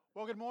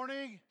Well, good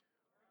morning,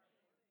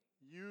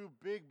 you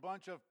big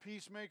bunch of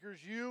peacemakers,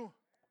 you.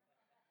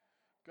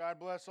 God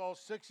bless all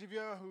 6 of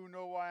you who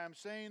know why I'm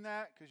saying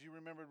that, because you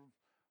remembered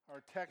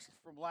our text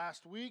from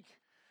last week.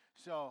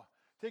 So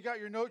take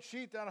out your note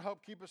sheet. That'll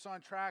help keep us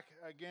on track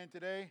again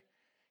today.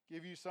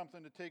 Give you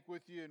something to take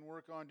with you and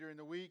work on during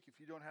the week if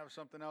you don't have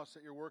something else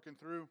that you're working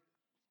through.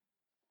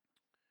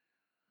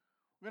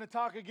 We're going to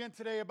talk again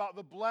today about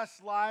the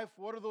blessed life.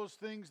 What are those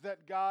things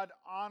that God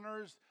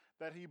honors,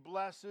 that He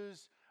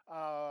blesses?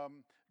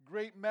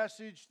 Great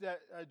message that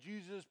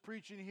Jesus is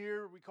preaching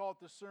here. We call it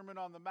the Sermon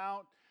on the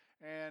Mount.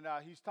 And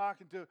He's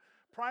talking to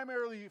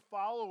primarily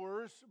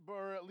followers,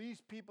 or at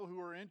least people who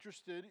are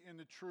interested in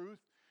the truth.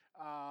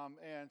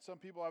 And some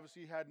people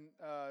obviously hadn't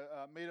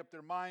made up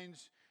their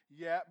minds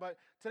yet. But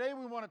today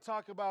we want to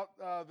talk about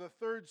the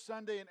third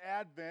Sunday in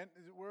Advent.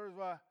 Where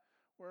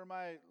are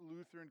my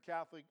Lutheran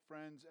Catholic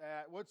friends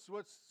at? What's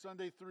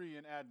Sunday 3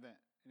 in Advent?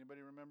 Anybody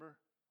remember?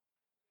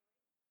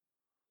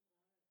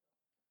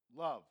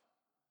 Love.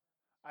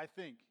 I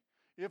think.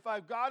 If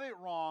I've got it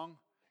wrong,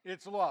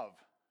 it's love.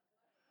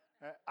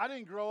 I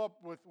didn't grow up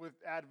with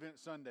Advent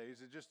Sundays.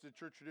 It's just a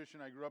church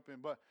tradition I grew up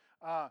in. But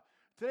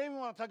today we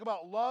want to talk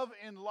about love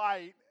and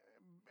light,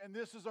 and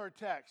this is our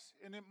text.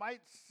 And it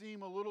might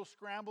seem a little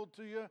scrambled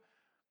to you,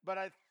 but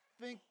I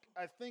think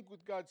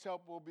with God's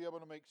help we'll be able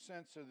to make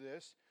sense of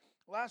this.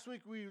 Last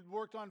week we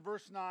worked on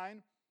verse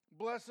 9.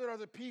 Blessed are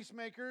the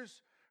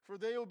peacemakers, for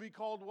they will be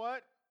called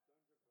what?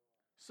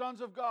 Sons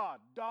of God,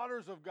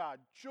 daughters of God,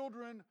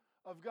 children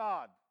of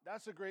God.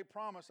 That's a great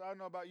promise. I don't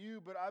know about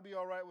you, but I'd be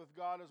all right with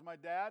God as my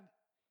dad.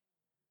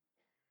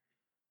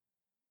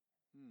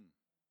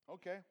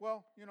 Okay,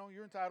 well,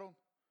 you're entitled.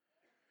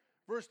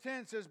 Verse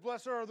 10 says,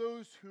 blessed are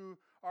those who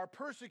are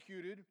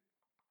persecuted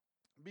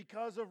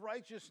because of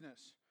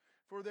righteousness,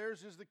 for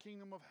theirs is the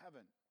kingdom of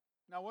heaven.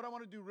 Now, what I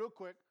want to do real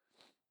quick,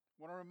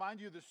 I want to remind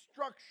you of the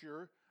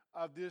structure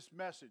of this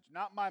message.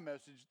 Not my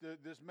message,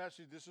 this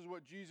message. This is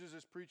what Jesus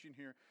is preaching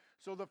here.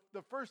 So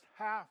the first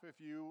half, if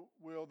you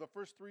will, the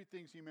first 3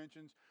 things he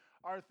mentions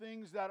are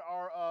things that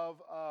are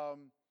of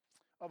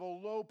a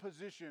low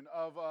position,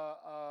 I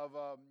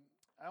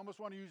almost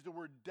want to use the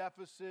word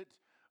deficit,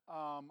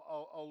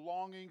 a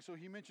longing. So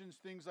he mentions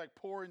things like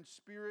poor in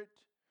spirit,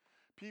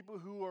 people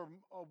who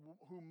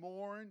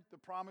mourn, the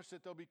promise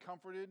that they'll be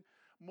comforted,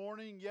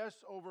 mourning,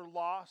 yes, over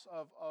loss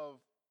of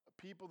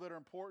people that are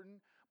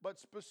important, but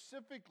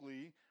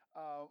specifically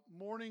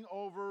mourning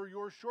over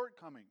your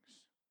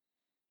shortcomings,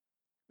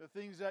 the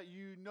things that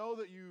you know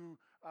that you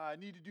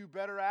need to do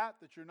better at,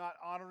 that you're not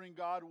honoring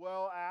God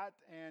well at,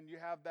 and you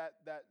have that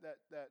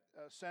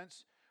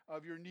sense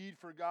of your need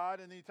for God.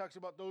 And then he talks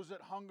about those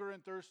that hunger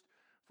and thirst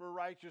for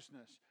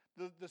righteousness.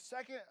 The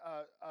second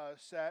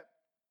set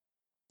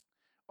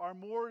are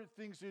more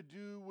things to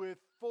do with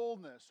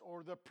fullness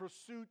or the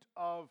pursuit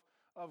of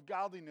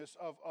godliness,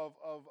 of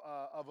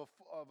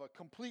a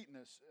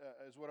completeness,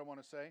 is what I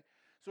want to say.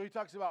 So he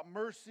talks about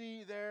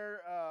mercy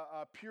there,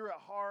 pure at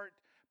heart,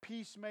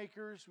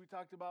 peacemakers. We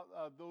talked about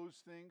those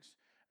things.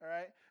 All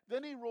right.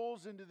 Then he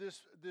rolls into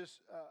this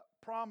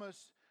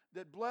promise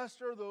that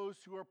blessed are those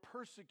who are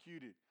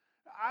persecuted.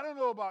 I don't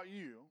know about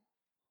you,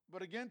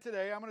 but again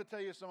today I'm going to tell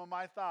you some of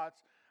my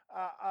thoughts.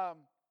 How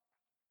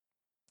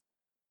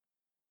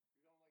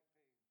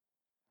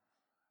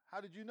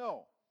did you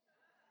know?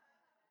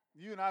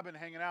 You and I have been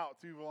hanging out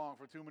too long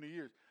for too many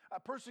years.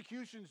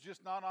 Persecution's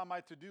just not on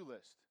my to-do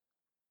list.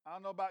 I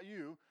don't know about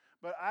you,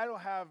 but I don't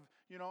have,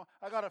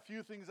 I got a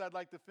few things I'd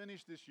like to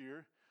finish this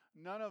year.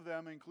 None of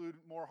them include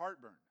more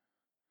heartburn.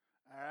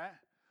 All right?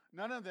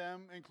 None of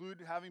them include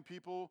having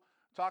people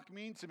talk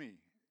mean to me.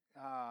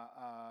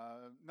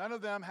 None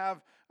of them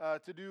have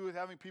to do with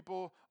having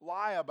people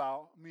lie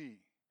about me.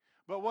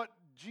 But what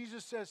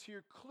Jesus says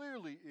here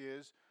clearly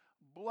is,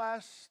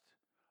 blessed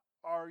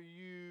are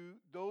you,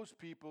 those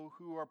people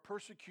who are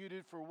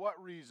persecuted for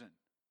what reason?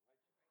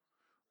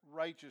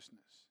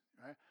 Righteousness.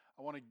 Right?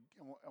 I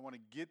want to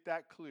get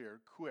that clear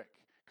quick,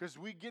 because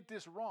we get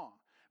this wrong.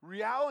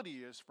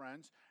 Reality is,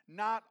 friends,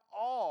 not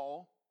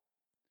all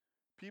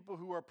people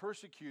who are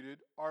persecuted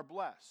are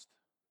blessed.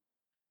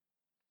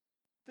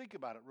 Think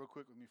about it real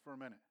quick with me for a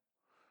minute.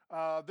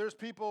 There's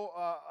people,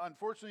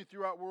 unfortunately,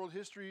 throughout world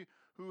history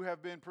who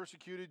have been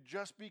persecuted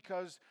just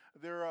because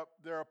they're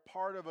a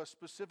part of a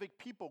specific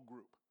people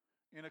group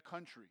in a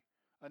country,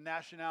 a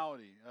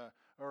nationality,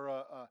 or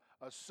a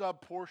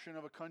sub-portion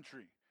of a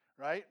country,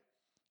 right?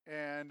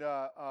 And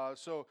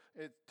so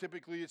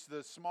typically it's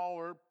the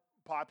smaller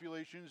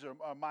populations or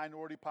a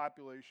minority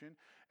population,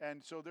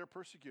 and so they're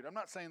persecuted. I'm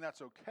not saying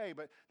that's okay,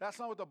 but that's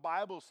not what the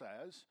Bible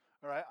says,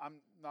 all right? I'm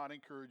not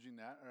encouraging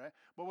that, all right?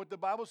 But what the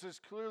Bible says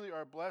clearly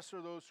are blessed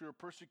are those who are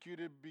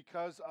persecuted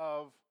because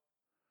of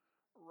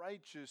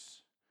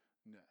righteousness,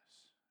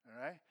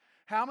 all right?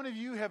 How many of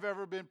you have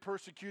ever been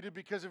persecuted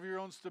because of your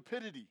own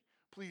stupidity?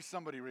 Please,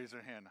 somebody raise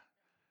their hand.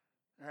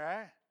 All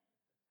right?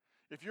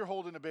 If you're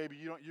holding a baby,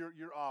 you're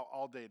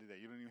all day today.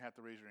 You don't even have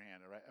to raise your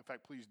hand, all right? In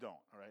fact, please don't,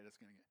 all right? That's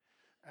going to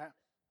get...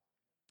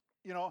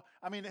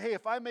 Hey,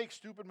 if I make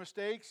stupid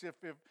mistakes,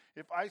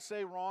 if I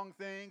say wrong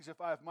things, if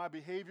my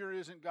behavior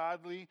isn't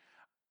godly,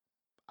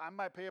 I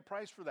might pay a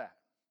price for that,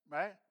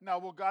 right? Now,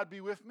 will God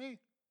be with me?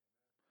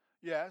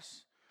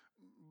 Yes.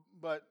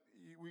 But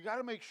we got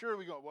to make sure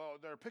we go, well,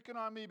 they're picking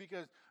on me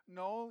because,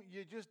 no,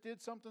 you just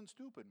did something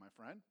stupid, my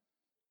friend.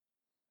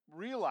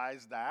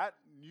 Realize that.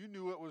 You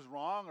knew it was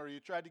wrong, or you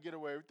tried to get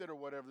away with it, or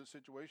whatever the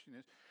situation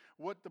is.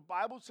 What the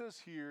Bible says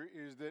here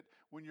is that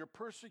when you're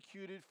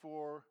persecuted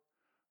for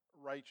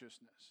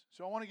righteousness.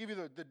 So I want to give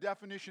you the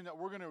definition that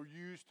we're going to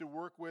use to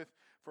work with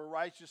for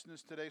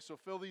righteousness today. So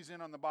fill these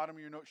in on the bottom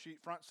of your note sheet,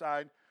 front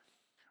side.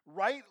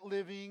 Right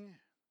living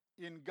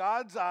in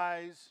God's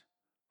eyes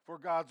for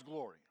God's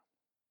glory.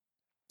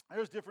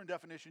 There's different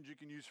definitions you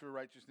can use for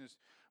righteousness,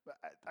 but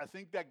I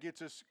think that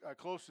gets us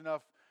close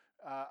enough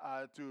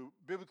to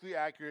biblically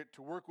accurate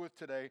to work with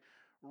today.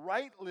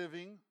 Right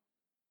living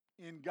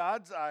in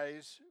God's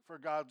eyes for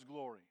God's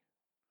glory.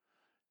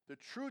 The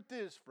truth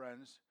is,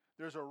 friends,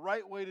 there's a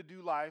right way to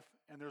do life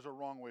and there's a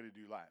wrong way to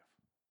do life.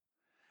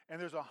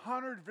 And there's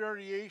 100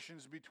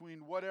 variations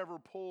between whatever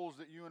poles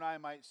that you and I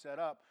might set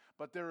up,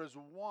 but there is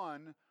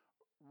one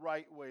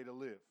right way to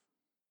live.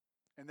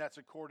 And that's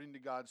according to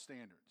God's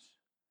standards.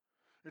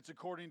 It's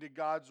according to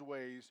God's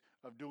ways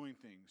of doing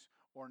things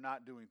or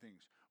not doing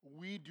things.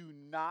 We do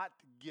not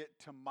get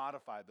to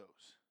modify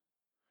those.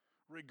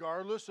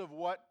 Regardless of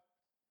what,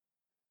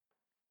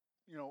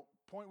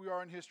 point we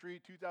are in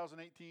history,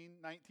 2018,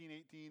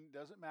 1918,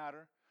 doesn't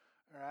matter.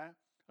 All right?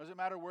 Doesn't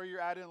matter where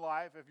you're at in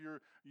life, if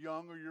you're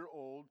young or you're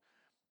old.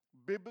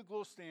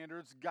 Biblical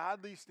standards,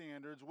 godly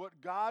standards,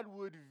 what God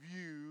would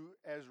view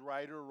as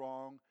right or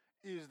wrong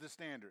is the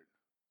standard.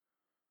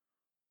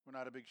 We're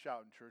not a big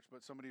shout in church,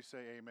 but somebody say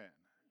amen.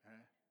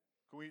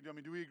 Okay?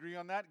 Do we agree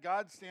on that?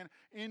 God stand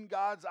in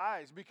God's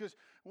eyes. Because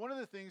one of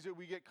the things that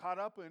we get caught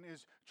up in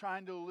is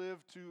trying to live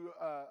to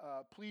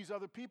please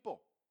other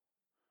people.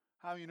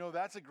 How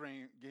that's a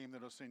game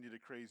that'll send you to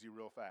crazy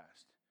real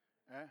fast.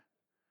 Eh?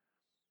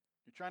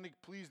 You're trying to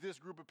please this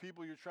group of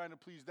people. You're trying to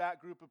please that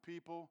group of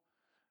people.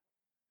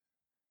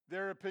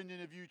 Their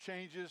opinion of you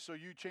changes, so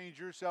you change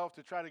yourself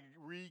to try to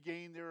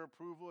regain their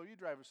approval. You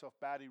drive yourself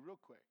batty real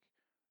quick.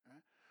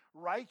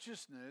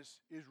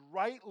 Righteousness is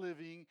right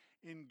living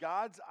in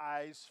God's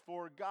eyes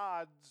for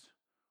God's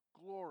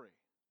glory.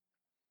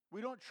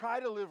 We don't try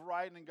to live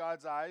right in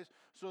God's eyes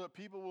so that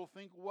people will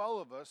think well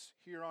of us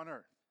here on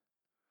earth.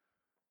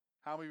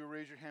 How many of you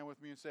raise your hand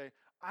with me and say,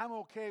 I'm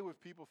okay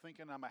with people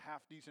thinking I'm a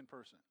half-decent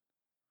person?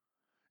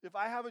 If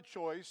I have a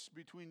choice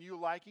between you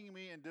liking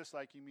me and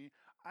disliking me,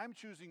 I'm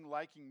choosing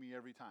liking me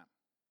every time.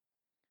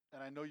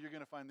 And I know you're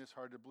going to find this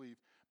hard to believe,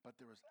 but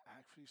there was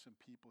actually some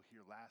people here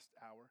last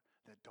hour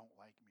that don't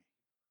like me.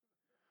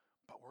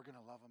 But we're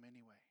going to love them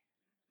anyway.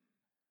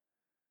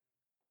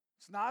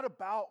 It's not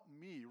about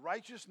me.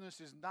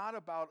 Righteousness is not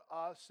about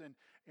us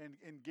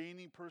and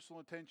gaining personal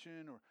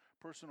attention or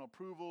personal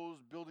approvals,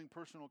 building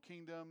personal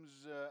kingdoms,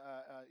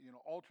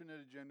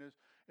 alternate agendas.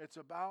 It's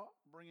about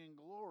bringing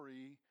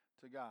glory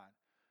to God.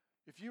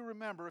 If you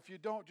remember, if you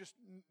don't, just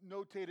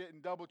notate it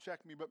and double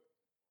check me. But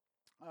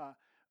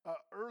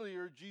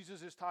earlier,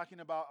 Jesus is talking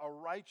about a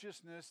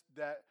righteousness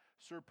that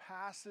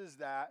surpasses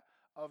that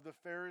of the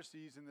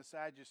Pharisees and the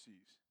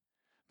Sadducees,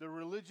 the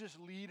religious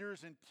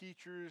leaders and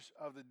teachers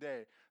of the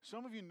day.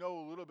 Some of you know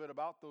a little bit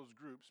about those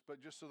groups,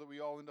 but just so that we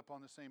all end up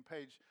on the same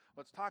page,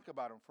 let's talk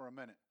about them for a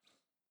minute.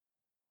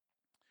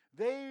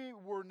 They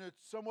were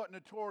somewhat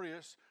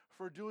notorious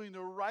for doing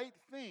the right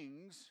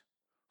things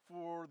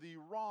for the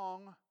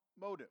wrong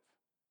motive.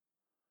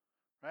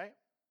 Right?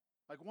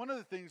 Like one of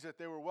the things that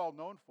they were well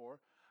known for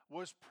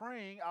was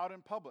praying out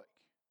in public.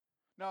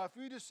 Now, if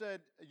we just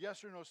said a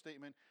yes or no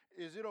statement,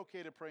 is it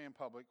okay to pray in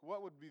public?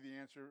 What would be the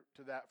answer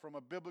to that from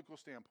a biblical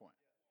standpoint?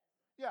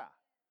 Yeah.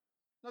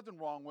 Nothing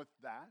wrong with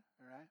that,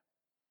 all right?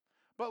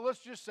 But let's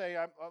just say,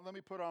 let me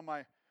put on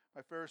my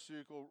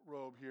Pharisaical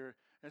robe here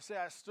and say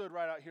I stood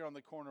right out here on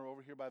the corner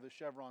over here by the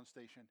Chevron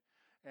station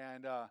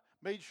and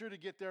made sure to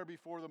get there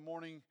before the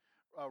morning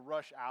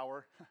rush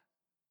hour.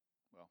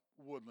 Well,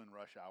 woodland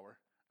rush hour.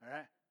 All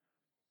right?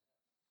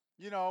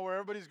 Where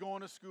everybody's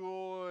going to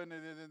school and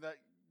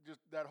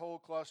that whole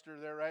cluster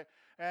there, right?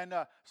 And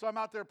so I'm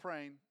out there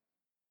praying.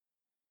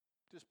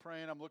 Just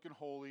praying. I'm looking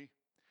holy.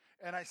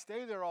 And I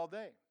stay there all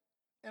day.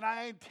 And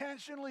I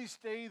intentionally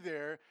stay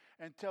there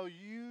until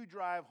you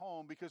drive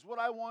home because what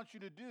I want you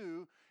to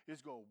do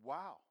is go,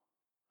 wow,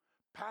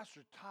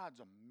 Pastor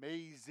Todd's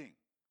amazing.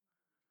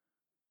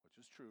 Which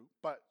is true,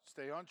 but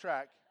stay on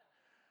track.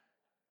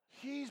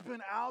 He's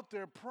been out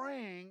there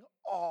praying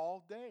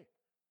all day.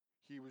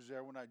 He was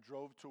there when I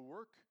drove to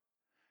work,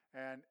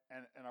 and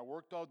I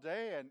worked all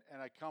day,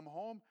 and I come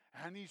home,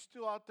 and he's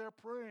still out there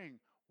praying.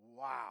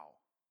 Wow.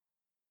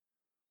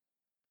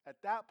 At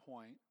that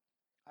point,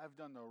 I've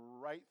done the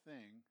right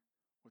thing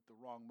with the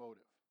wrong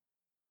motive.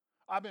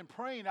 I've been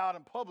praying out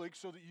in public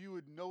so that you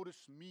would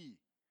notice me,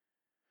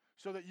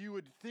 so that you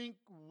would think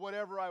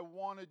whatever I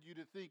wanted you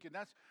to think. And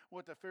that's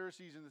what the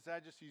Pharisees and the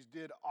Sadducees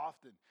did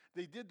often.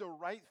 They did the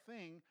right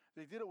thing.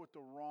 They did it with the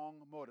wrong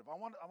motive. I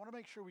want to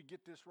make sure we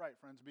get this right,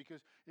 friends,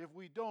 because if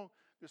we don't,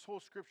 this whole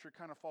Scripture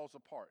kind of falls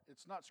apart.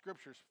 It's not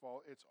Scripture's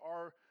fault. It's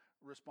our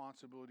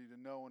responsibility to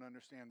know and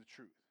understand the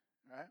truth,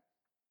 right?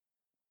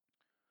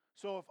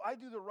 So if I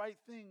do the right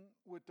thing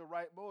with the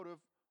right motive,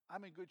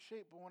 I'm in good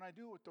shape. But when I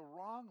do it with the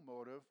wrong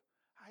motive,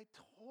 I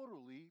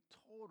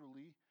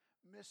totally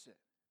miss it.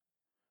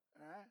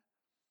 All right?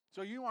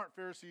 So you aren't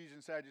Pharisees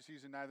and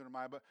Sadducees, and neither am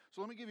I. But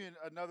so let me give you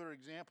another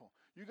example.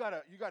 You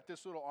got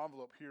this little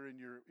envelope here in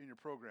your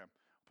program.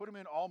 Put them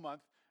in all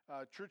month.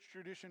 Church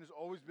tradition has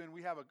always been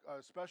we have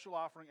a special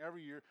offering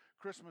every year,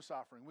 Christmas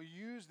offering. We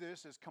use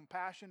this as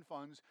compassion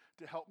funds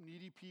to help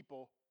needy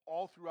people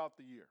all throughout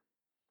the year.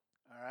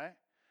 All right?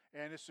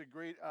 And it's a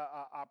great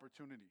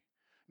opportunity.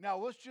 Now,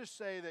 let's just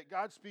say that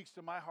God speaks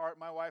to my heart.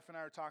 My wife and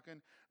I are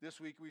talking this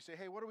week. We say,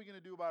 hey, what are we going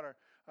to do about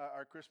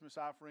our Christmas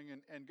offering?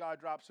 And God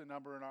drops a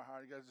number in our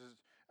heart. He goes,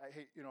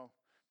 hey,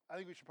 I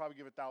think we should probably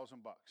give $1,000. All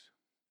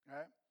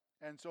right?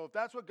 And so if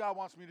that's what God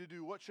wants me to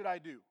do, what should I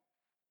do?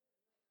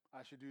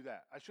 I should do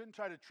that. I shouldn't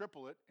try to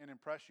triple it and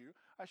impress you.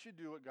 I should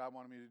do what God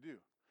wanted me to do.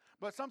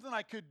 But something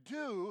I could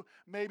do,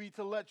 maybe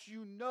to let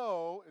you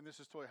know, and this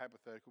is totally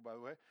hypothetical, by the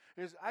way,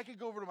 is I could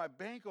go over to my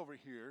bank over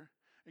here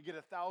and get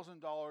 $1,000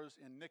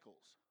 in nickels.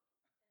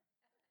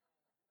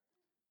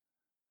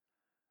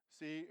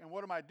 See, and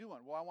what am I doing?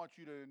 Well, I want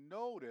you to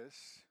notice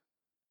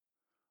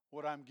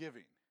what I'm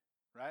giving,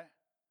 right?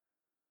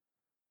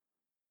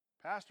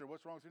 Pastor,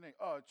 what's wrong with your name?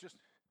 Oh, I just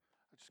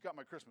got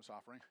my Christmas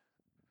offering.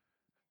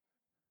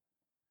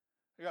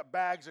 I got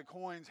bags of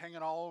coins hanging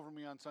all over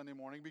me on Sunday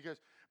morning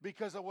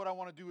because of what I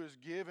want to do is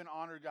give and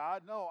honor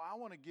God. No, I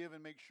want to give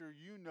and make sure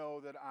you know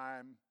that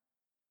I'm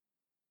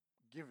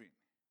giving,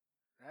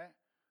 right?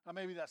 Now,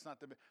 maybe that's not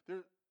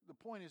the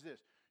point is this.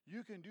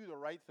 You can do the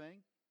right thing.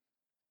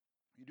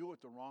 You do it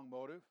with the wrong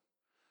motive.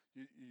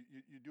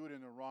 You do it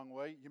in the wrong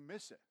way. You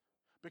miss it.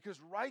 Because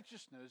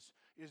righteousness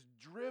is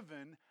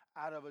driven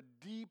out of a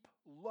deep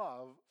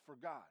love for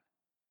God.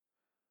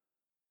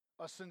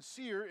 A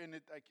sincere, and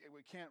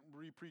we can't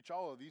re-preach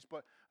all of these,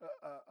 but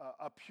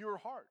a pure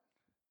heart.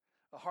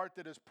 A heart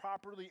that is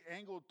properly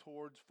angled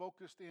towards,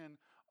 focused in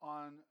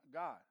on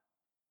God.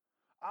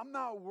 I'm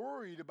not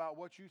worried about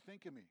what you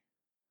think of me.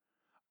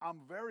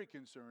 I'm very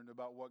concerned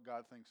about what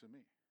God thinks of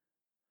me.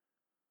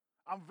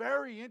 I'm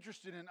very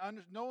interested in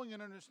knowing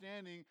and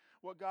understanding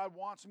what God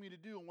wants me to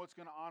do and what's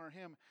going to honor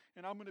Him,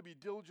 and I'm going to be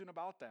diligent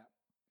about that.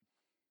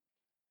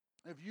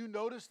 If you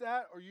notice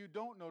that or you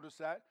don't notice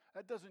that,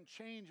 that doesn't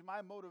change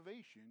my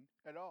motivation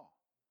at all.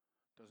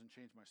 Doesn't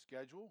change my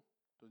schedule,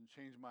 doesn't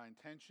change my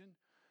intention.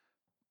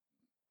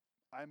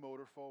 I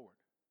motor forward.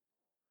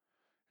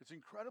 It's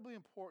incredibly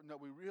important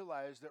that we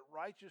realize that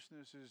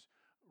righteousness is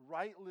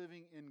right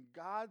living in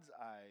God's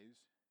eyes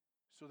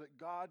so that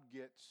God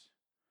gets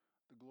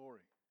the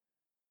glory.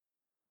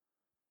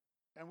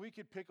 And we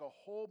could pick a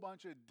whole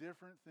bunch of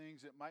different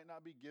things. It might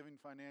not be giving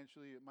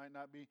financially. It might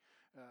not be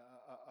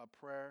a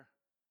prayer.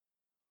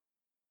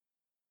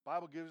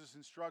 Bible gives us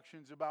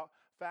instructions about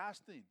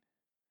fasting.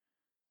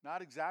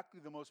 Not exactly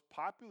the most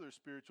popular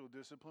spiritual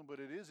discipline, but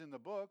it is in the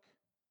book.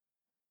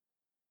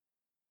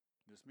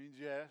 This means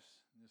yes.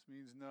 This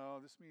means no.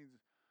 This means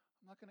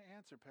I'm not going to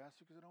answer,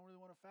 Pastor, because I don't really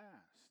want to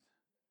fast.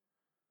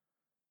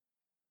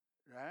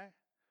 Right?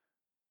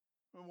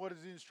 And what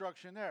is the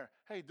instruction there?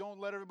 Hey, don't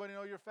let everybody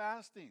know you're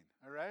fasting.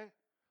 All right?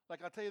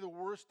 Like I'll tell you the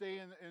worst day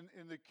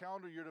in the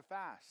calendar year to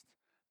fast.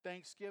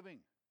 Thanksgiving.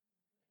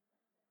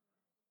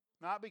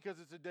 Not because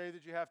it's a day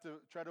that you have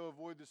to try to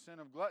avoid the sin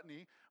of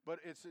gluttony, but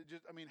it's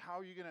just, how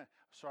are you going to,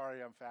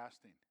 sorry, I'm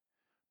fasting.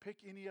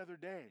 Pick any other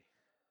day,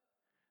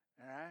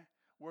 all right,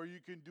 where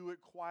you can do it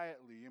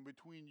quietly in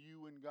between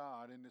you and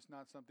God, and it's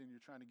not something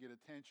you're trying to get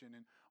attention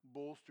and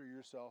bolster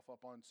yourself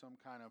up on some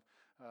kind of,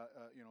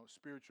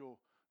 spiritual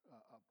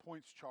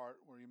points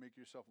chart where you make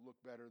yourself look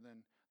better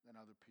than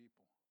other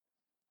people.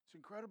 It's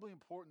incredibly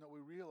important that we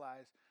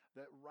realize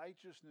that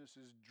righteousness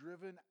is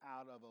driven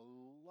out of a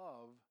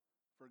love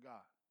for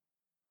God.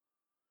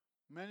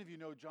 Many of you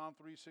know John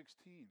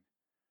 3:16.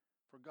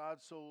 For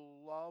God so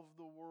loved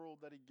the world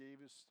that He gave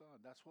His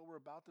Son. That's what we're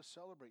about to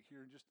celebrate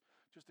here in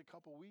just a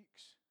couple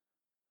weeks.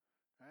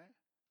 Right?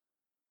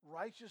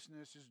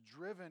 Righteousness is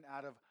driven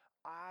out of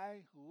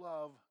I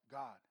love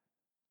God.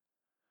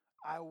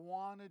 I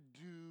want to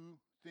do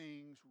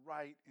things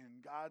right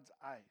in God's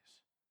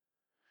eyes.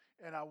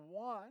 And I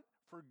want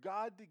for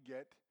God to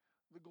get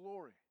the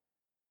glory.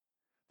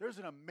 There's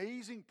an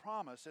amazing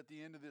promise at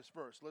the end of this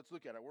verse. Let's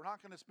look at it. We're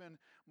not going to spend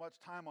much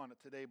time on it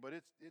today, but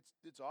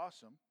it's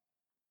awesome.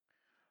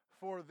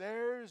 For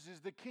theirs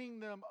is the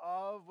kingdom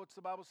of, what's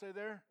the Bible say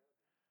there?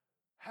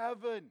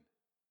 Heaven.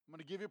 I'm going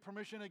to give you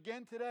permission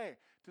again today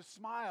to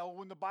smile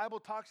when the Bible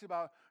talks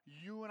about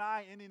you and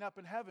I ending up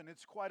in heaven.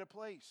 It's quite a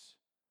place.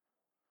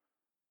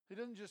 It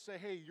doesn't just say,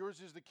 hey,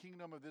 yours is the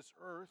kingdom of this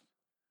earth.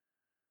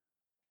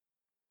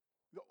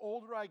 The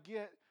older I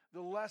get,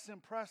 the less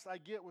impressed I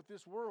get with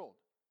this world.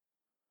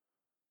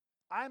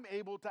 I'm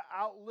able to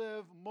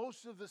outlive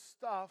most of the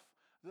stuff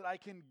that I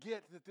can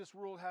get that this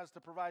world has to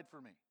provide for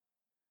me.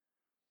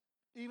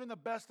 Even the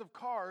best of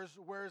cars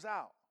wears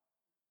out.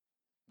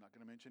 I'm not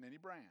going to mention any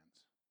brands.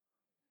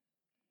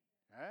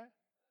 Okay?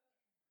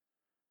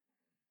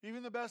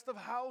 Even the best of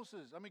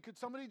houses. I mean, could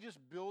somebody just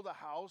build a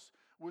house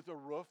with a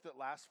roof that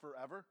lasts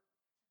forever?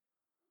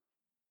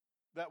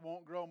 That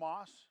won't grow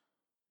moss?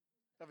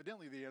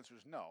 Evidently, the answer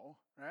is no.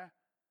 Right?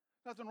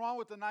 Nothing wrong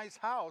with a nice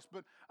house,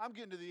 but I'm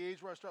getting to the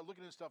age where I start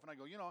looking at stuff and I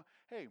go,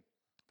 hey,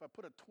 if I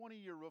put a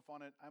 20-year roof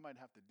on it, I might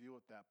have to deal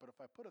with that. But if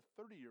I put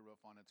a 30-year roof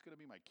on it, it's going to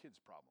be my kid's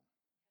problem.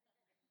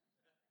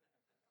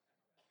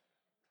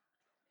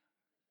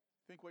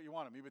 Think what you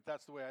want of me, but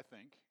that's the way I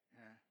think.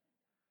 Yeah.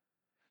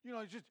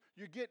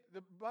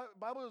 The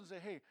Bible doesn't say,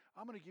 hey,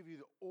 I'm going to give you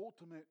the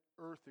ultimate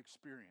earth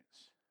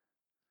experience.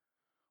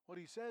 What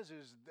he says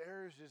is,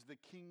 theirs is the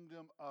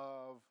kingdom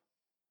of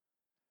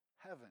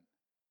heaven.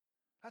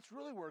 That's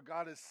really where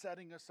God is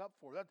setting us up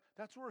for.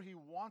 That's where he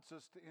wants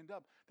us to end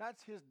up.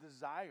 That's his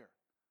desire.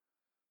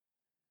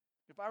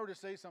 If I were to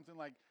say something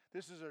like,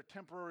 this is our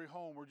temporary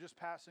home, we're just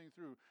passing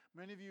through.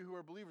 Many of you who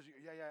are believers,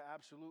 yeah,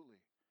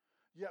 absolutely.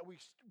 Yet we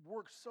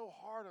work so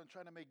hard on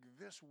trying to make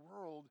this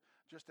world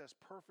just as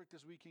perfect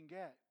as we can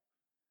get.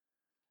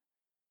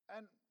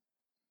 And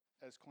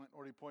as Clint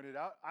already pointed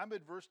out, I'm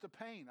adverse to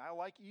pain. I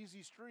like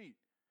easy street.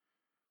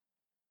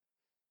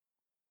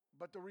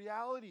 But the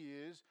reality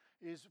is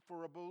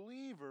for a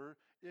believer,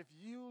 if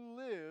you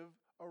live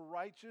a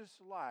righteous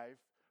life,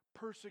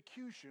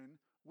 persecution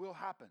will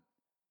happen.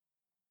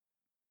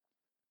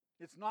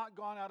 It's not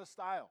gone out of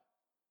style.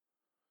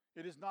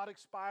 It is not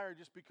expired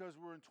just because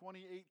we're in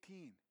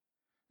 2018.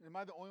 Am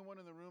I the only one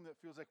in the room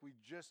that feels like we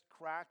just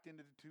cracked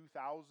into the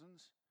 2000s?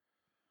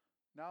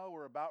 Now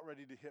we're about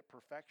ready to hit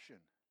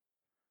perfection,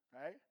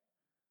 right?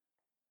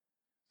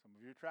 Some of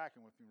you are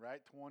tracking with me,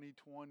 right?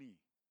 2020.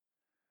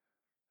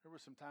 There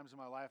were some times in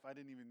my life I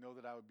didn't even know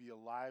that I would be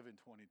alive in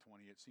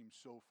 2020. It seemed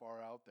so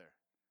far out there,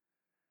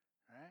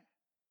 right?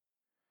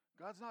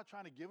 God's not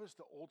trying to give us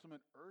the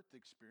ultimate earth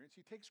experience.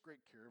 He takes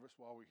great care of us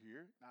while we're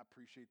here, and I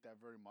appreciate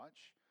that very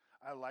much.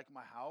 I like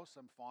my house.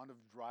 I'm fond of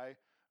dry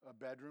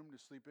bedroom to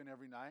sleep in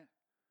every night.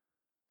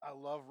 I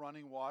love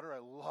running water. I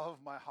love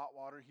my hot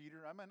water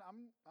heater. I mean,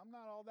 I'm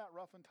not all that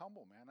rough and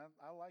tumble, man.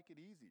 I like it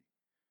easy.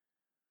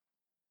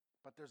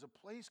 But there's a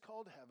place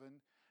called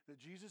heaven that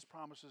Jesus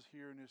promises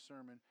here in his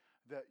sermon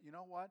that, you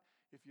know what?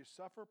 If you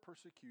suffer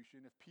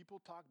persecution, if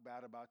people talk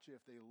bad about you,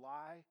 if they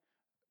lie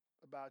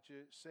about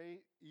you,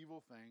 say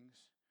evil things,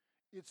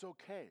 it's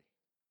okay.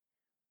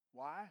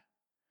 Why?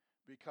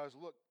 Because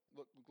look,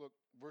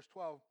 verse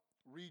 12,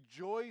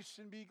 rejoice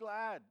and be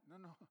glad.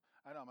 No,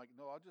 I know, I'm like,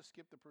 no, I'll just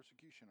skip the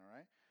persecution, all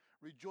right?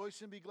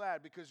 Rejoice and be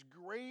glad, because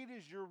great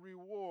is your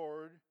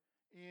reward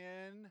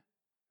in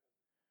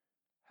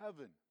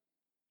heaven.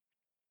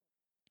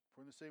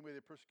 For in the same way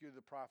they persecuted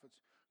the prophets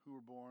who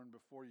were born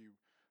before you.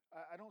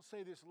 I don't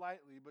say this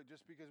lightly, but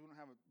just because we don't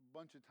have a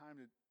bunch of time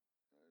to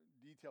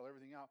detail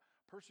everything out,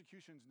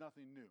 persecution's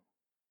nothing new.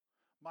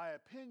 My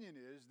opinion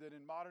is that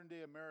in modern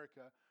day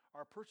America,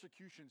 our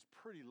persecution's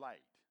pretty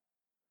light.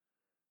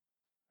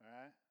 All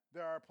right?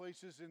 There are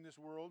places in this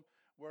world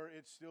where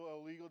it's still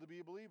illegal to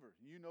be a believer.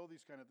 You know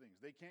these kind of things.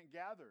 They can't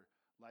gather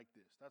like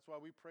this. That's why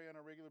we pray on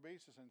a regular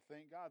basis and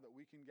thank God that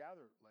we can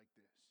gather like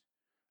this.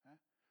 Huh?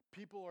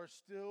 People are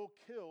still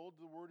killed,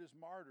 the word is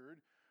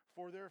martyred,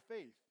 for their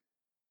faith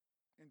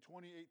in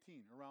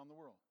 2018 around the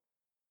world.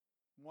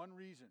 One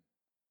reason.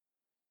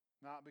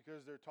 Not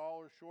because they're tall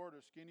or short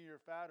or skinny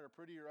or fat or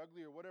pretty or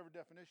ugly or whatever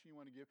definition you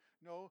want to give.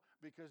 No,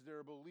 because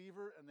they're a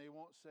believer and they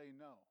won't say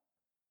no.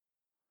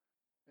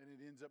 And it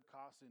ends up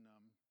costing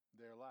them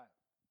their life.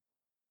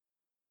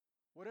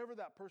 Whatever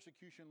that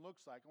persecution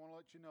looks like, I want to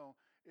let you know,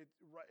 it's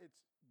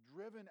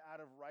driven out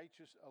of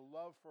a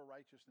love for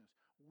righteousness.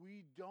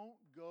 We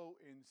don't go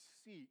and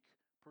seek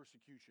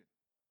persecution.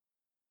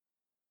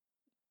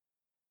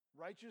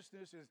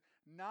 Righteousness is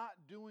not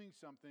doing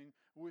something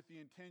with the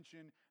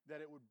intention that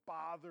it would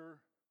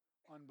bother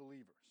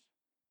unbelievers.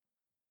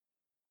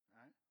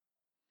 Right?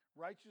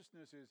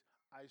 Righteousness is,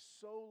 I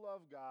so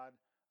love God,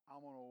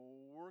 I'm going to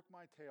work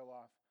my tail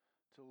off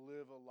to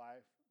live a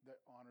life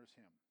that honors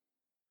him.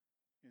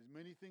 As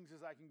many things as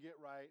I can get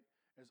right,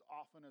 as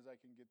often as I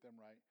can get them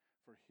right,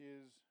 for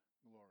his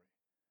glory.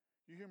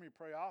 You hear me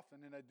pray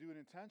often, and I do it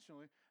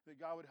intentionally,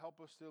 that God would help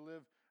us to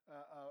live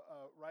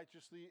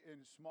righteously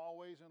in small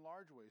ways and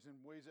large ways, in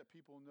ways that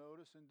people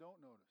notice and don't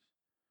notice.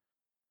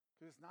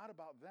 Because it's not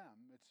about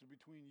them. It's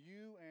between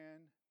you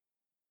and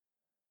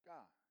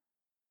God.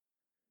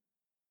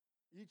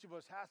 Each of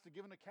us has to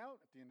give an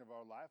account at the end of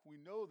our life. We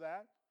know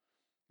that.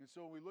 And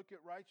so when we look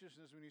at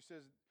righteousness, when he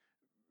says,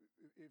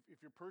 if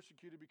you're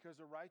persecuted because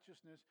of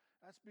righteousness,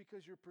 that's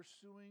because you're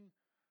pursuing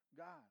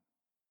God.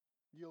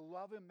 You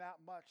love him that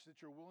much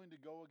that you're willing to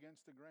go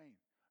against the grain.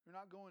 You're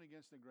not going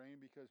against the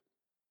grain because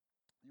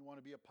you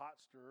want to be a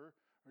pot stirrer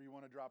or you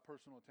want to draw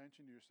personal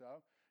attention to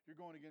yourself. You're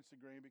going against the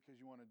grain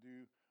because you want to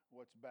do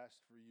what's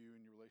best for you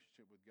in your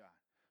relationship with God.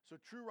 So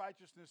true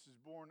righteousness is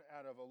born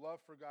out of a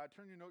love for God.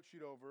 Turn your note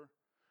sheet over.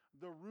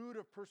 The root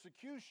of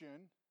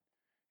persecution,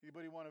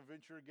 anybody want to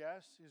venture a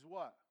guess, is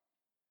what?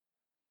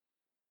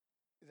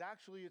 Is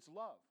actually it's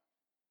love.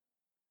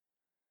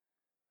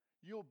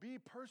 You'll be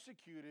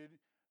persecuted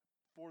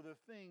for the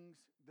things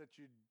that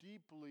you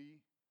deeply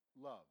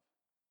love.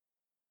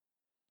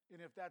 And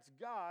if that's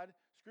God,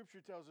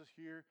 Scripture tells us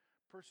here,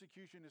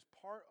 persecution is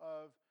part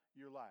of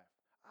your life.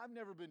 I've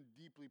never been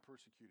deeply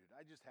persecuted.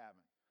 I just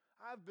haven't.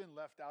 I've been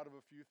left out of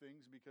a few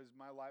things because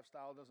my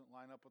lifestyle doesn't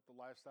line up with the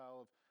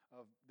lifestyle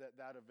of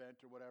that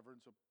event or whatever.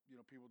 And so,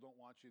 people don't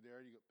want you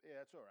there. And you go,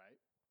 yeah, that's all right.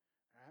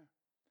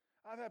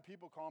 I've had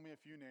people call me a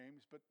few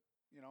names, but,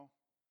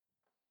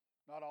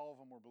 not all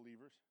of them were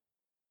believers.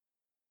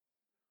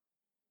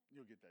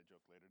 You'll get that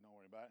joke later. Don't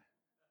worry about it.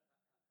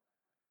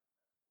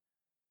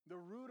 The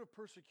root of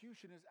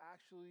persecution is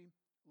actually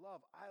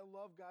love. I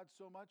love God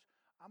so much,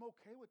 I'm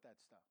okay with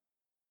that stuff.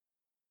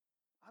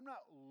 I'm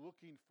not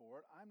looking for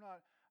it. I'm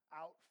not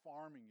out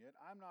farming it.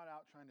 I'm not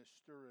out trying to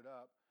stir it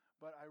up.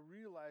 But I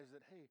realize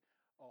that, hey,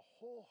 a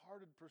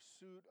wholehearted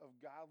pursuit of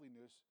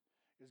godliness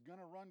is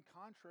going to run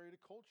contrary to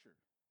culture.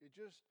 It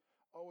just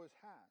always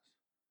has.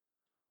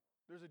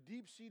 There's a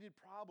deep-seated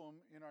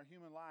problem in our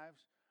human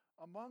lives.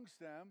 Amongst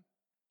them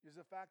is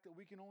the fact that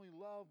we can only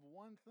love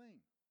one thing.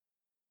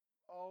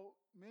 Oh,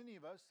 many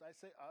of us, I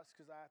say us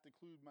because I have to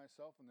include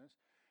myself in this,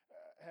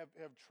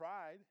 have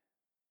tried.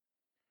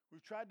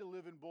 We've tried to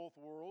live in both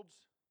worlds,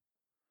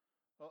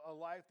 a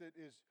life that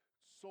is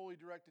solely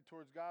directed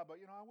towards God.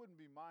 But, I wouldn't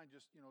be mind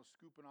just,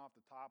 scooping off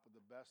the top of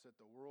the best that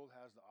the world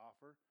has to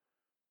offer.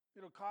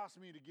 It'll cost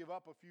me to give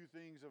up a few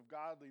things of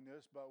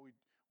godliness, but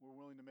we're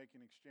willing to make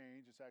an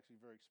exchange. It's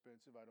actually very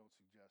expensive. I don't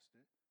suggest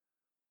it.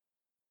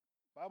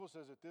 The Bible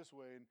says it this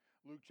way in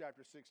Luke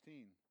chapter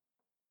 16.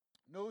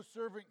 No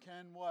servant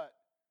can what?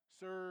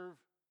 Serve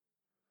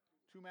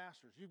two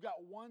masters. You've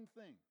got one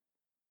thing.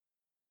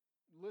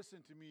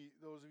 Listen to me,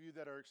 those of you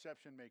that are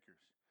exception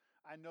makers.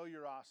 I know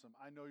you're awesome.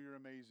 I know you're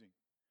amazing.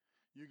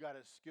 You got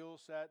a skill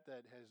set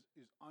that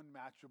is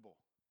unmatchable.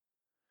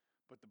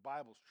 But the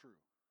Bible's true.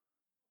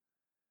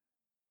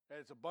 And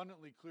it's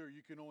abundantly clear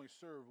you can only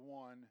serve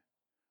one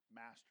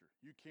master.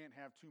 You can't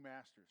have two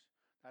masters.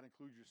 That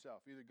includes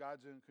yourself. Either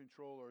God's in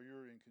control or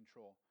you're in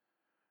control.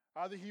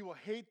 Either he will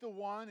hate the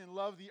one and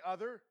love the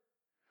other,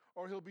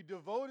 or he'll be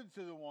devoted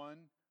to the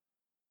one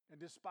and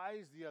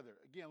despise the other.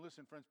 Again,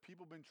 listen, friends,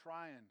 people have been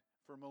trying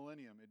for a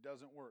millennium. It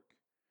doesn't work.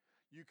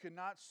 You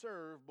cannot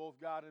serve both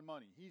God and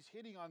money. He's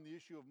hitting on the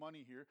issue of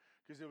money here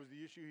because it was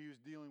the issue he was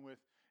dealing with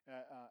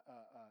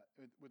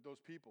those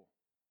people.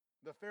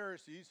 The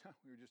Pharisees,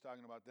 we were just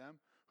talking about them,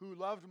 who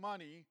loved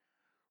money,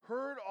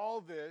 heard all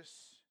this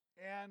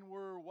and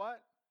were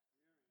what?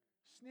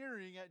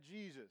 Sneering at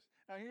Jesus.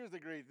 Now here's the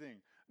great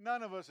thing.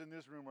 None of us in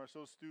this room are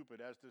so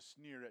stupid as to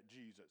sneer at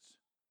Jesus.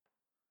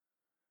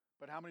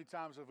 But how many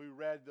times have we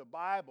read the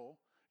Bible,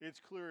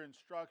 its clear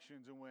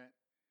instructions, and went,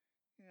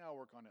 yeah, I'll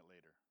work on it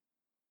later.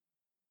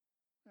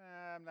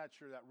 I'm not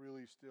sure that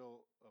really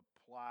still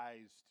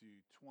applies to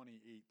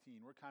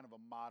 2018. We're kind of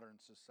a modern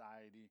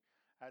society.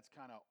 That's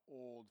kind of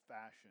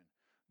old-fashioned.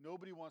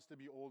 Nobody wants to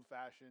be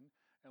old-fashioned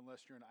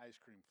unless you're an ice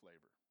cream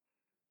flavor.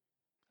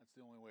 That's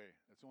the only way.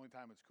 That's the only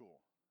time it's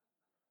cool.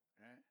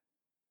 Right?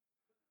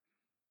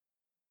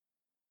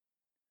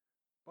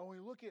 But when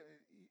we look at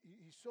it,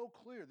 he's so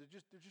clear. There's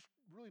just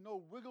really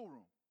no wiggle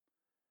room.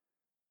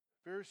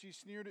 Pharisees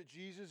sneered at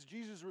Jesus.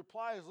 Jesus'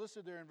 reply is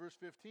listed there in verse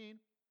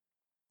 15.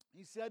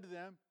 He said to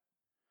them,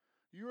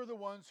 you are the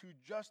ones who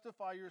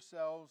justify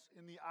yourselves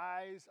in the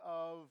eyes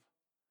of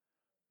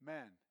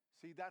men.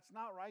 See, that's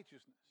not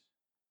righteousness.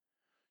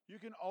 You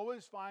can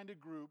always find a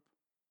group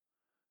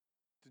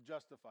to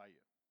justify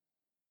you.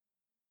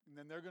 And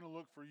then they're going to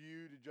look for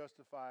you to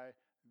justify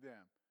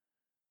them.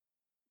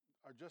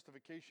 Our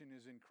justification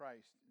is in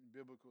Christ, in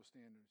biblical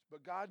standards.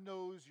 But God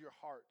knows your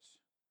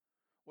hearts.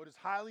 What is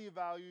highly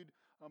valued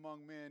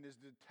among men is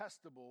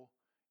detestable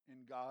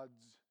in God's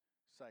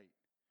sight.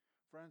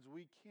 Friends,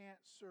 we can't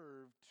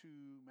serve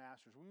two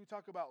masters. When we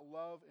talk about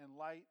love and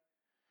light,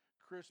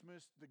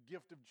 Christmas, the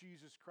gift of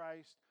Jesus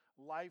Christ,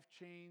 life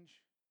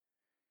change,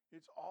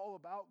 it's all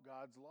about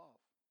God's love.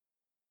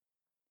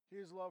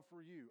 His love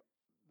for you.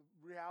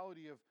 The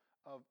reality of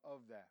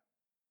that.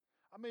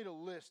 I made a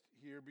list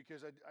here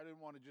because I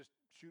didn't want to just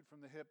shoot from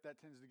the hip.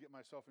 That tends to get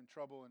myself in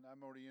trouble, and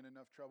I'm already in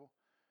enough trouble.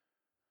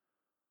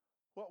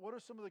 What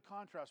are some of the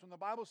contrasts? When the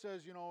Bible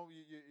says, you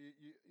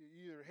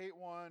either hate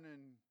one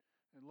and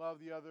love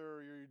the other,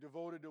 or you're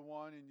devoted to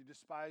one and you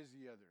despise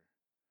the other.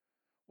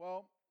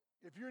 Well,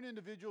 if you're an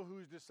individual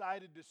who's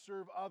decided to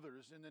serve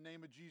others in the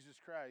name of Jesus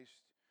Christ,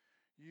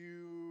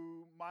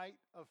 you might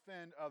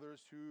offend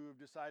others who have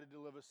decided to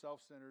live a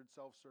self-centered,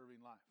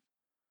 self-serving life.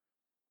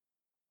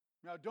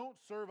 Now, don't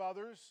serve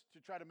others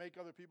to try to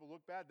make other people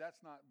look bad.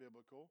 That's not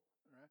biblical.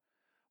 Right?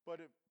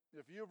 But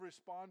if you've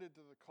responded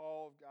to the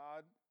call of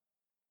God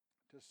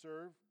to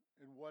serve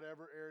in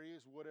whatever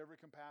areas, whatever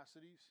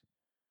capacities,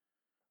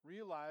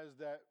 realize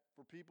that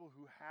for people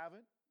who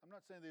haven't, I'm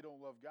not saying they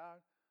don't love God,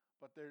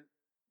 but they're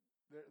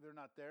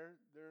not there.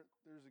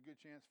 There's a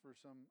good chance for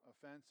some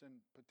offense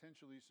and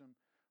potentially some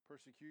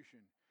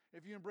persecution.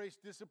 If you embrace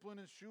discipline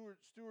and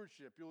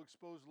stewardship, you'll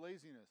expose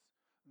laziness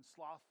and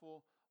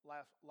slothful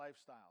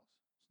lifestyles.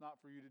 It's not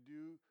for you to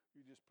do.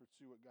 You just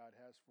pursue what God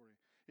has for you.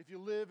 If you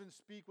live and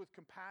speak with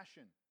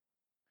compassion,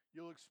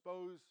 you'll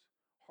expose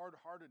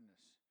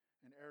hard-heartedness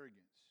and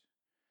arrogance.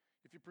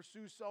 If you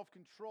pursue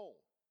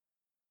self-control,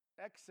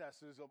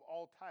 excesses of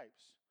all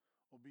types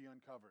will be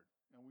uncovered.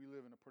 And we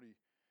live in a pretty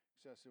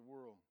excessive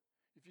world.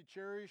 If you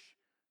cherish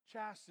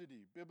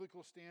chastity,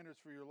 biblical standards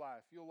for your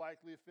life, you'll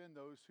likely offend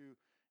those who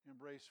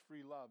embrace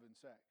free love and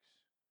sex.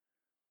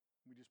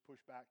 We just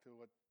push back to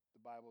what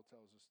the Bible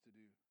tells us to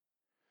do.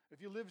 If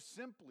you live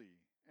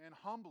simply and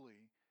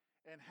humbly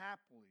and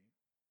happily,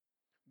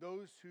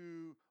 those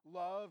who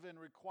love and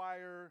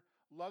require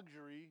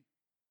luxury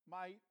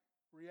might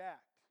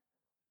react.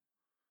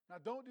 Now,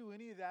 don't do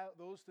any of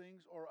those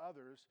things or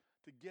others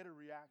to get a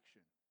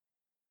reaction.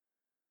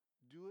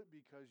 Do it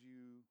because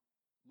you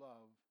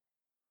love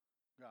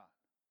God.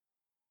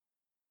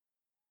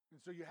 And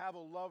so you have a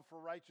love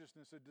for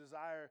righteousness, a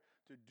desire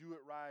to do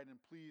it right and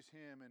please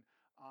Him and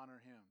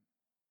honor Him.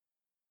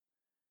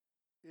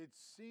 It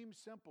seems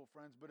simple,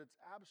 friends, but it's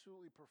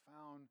absolutely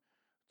profound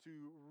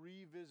to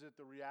revisit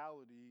the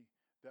reality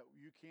that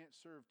you can't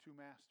serve two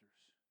masters.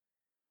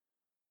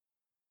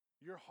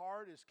 Your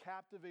heart is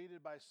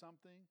captivated by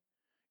something.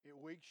 It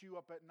wakes you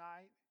up at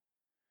night,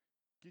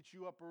 gets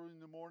you up early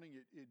in the morning.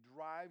 It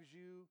drives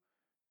you,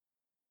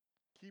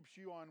 keeps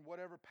you on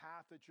whatever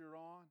path that you're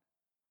on.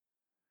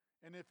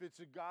 And if it's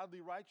a godly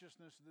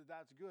righteousness,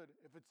 that's good.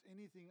 If it's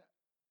anything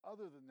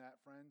other than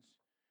that, friends,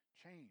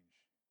 change.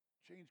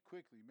 Change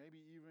quickly,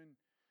 maybe even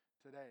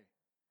today.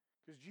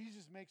 Because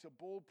Jesus makes a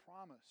bold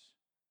promise.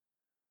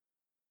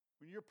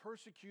 When you're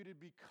persecuted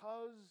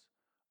because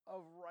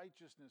of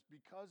righteousness,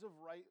 because of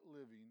right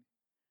living,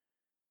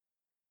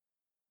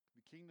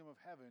 the kingdom of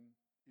heaven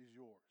is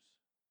yours.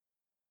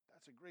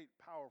 That's a great,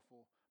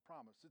 powerful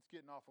promise. It's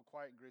getting awful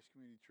quiet in Grace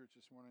Community Church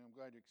this morning. I'm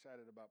glad you're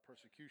excited about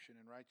persecution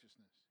and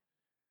righteousness.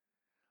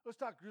 Let's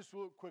talk just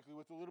real quickly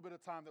with a little bit of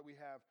time that we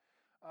have.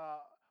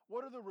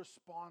 What are the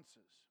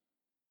responses?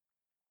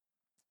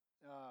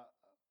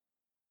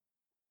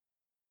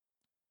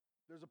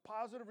 There's a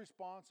positive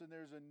response and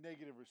there's a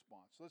negative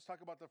response. So let's talk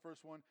about the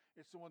first one.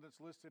 It's the one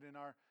that's listed in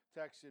our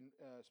text, in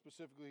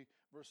specifically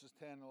verses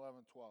 10,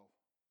 11, 12.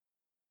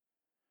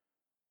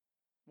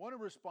 One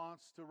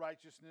response to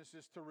righteousness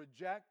is to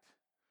reject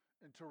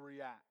and to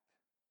react.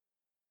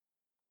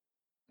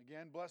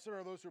 Again, blessed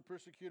are those who are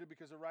persecuted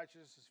because of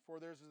righteousness,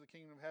 for theirs is the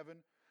kingdom of heaven.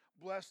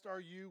 Blessed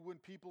are you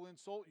when people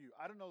insult you.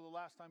 I don't know the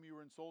last time you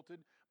were insulted,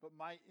 but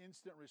my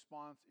instant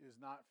response is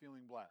not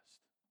feeling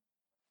blessed.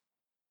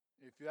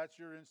 If that's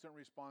your instant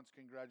response,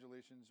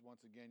 congratulations.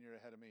 Once again,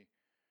 you're ahead of me.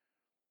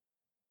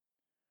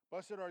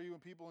 Blessed are you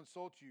when people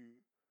insult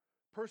you,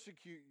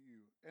 persecute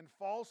you, and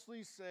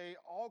falsely say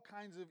all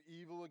kinds of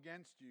evil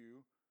against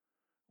you.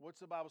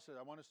 What's the Bible say?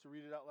 I want us to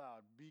read it out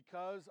loud.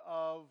 Because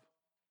of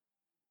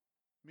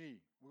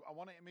me. I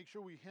want to make sure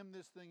we hymn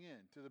this thing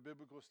in to the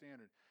biblical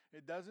standard.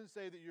 It doesn't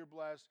say that you're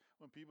blessed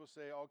when people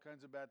say all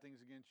kinds of bad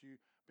things against you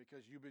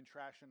because you've been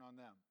trashing on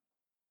them,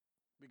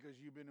 because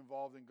you've been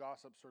involved in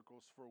gossip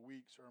circles for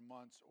weeks or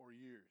months or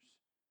years.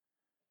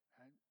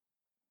 Right?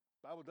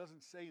 The Bible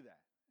doesn't say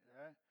that.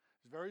 Right?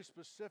 It's very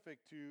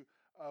specific to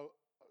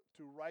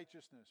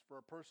righteousness, for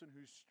a person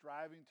who's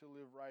striving to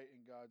live right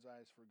in God's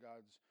eyes for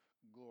God's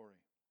glory.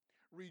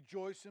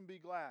 Rejoice and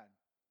be glad,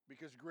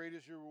 because great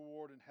is your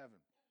reward in heaven.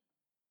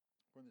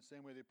 For in the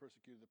same way they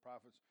persecuted the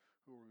prophets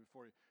who were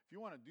before you. If you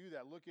want to do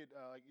that, look at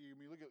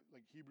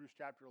Hebrews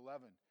chapter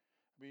 11.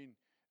 I mean,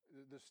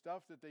 the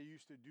stuff that they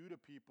used to do to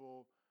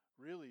people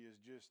really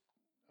is just,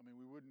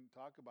 we wouldn't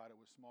talk about it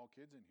with small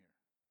kids in here,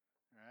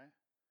 right?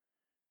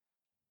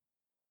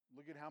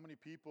 Look at how many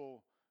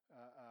people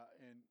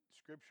in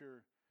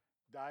Scripture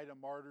died a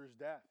martyr's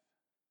death.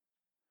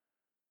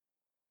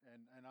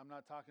 And I'm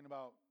not talking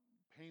about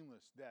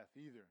painless death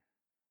either.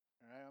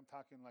 All right? I'm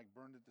talking like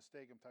burned at the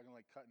stake. I'm talking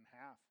like cut in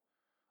half.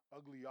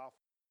 Ugly off.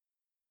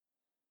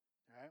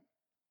 All right?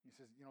 He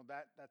says,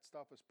 that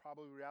stuff is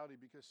probably reality,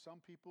 because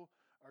some people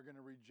are going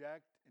to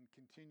reject and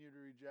continue to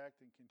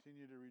reject and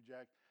continue to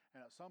reject. And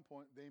at some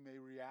point, they may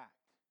react.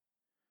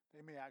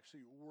 They may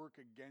actually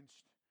work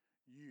against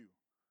you.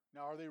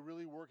 Now, are they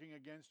really working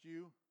against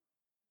you?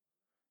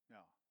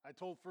 No. I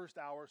told first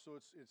hour, so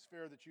it's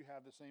fair that you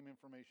have the same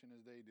information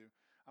as they do.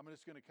 I'm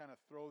just going to kind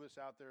of throw this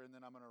out there, and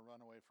then I'm going to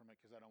run away from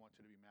it because I don't want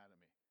you to be mad at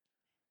me.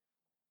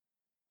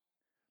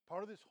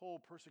 Part of this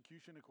whole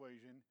persecution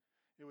equation,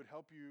 it would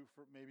help you,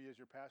 for maybe as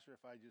your pastor,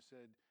 if I just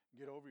said,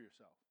 get over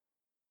yourself.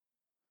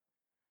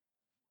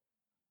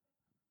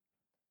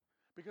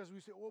 Because we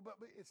say, well, but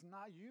it's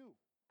not you.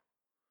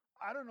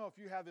 I don't know if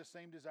you have the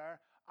same desire.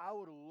 I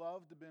would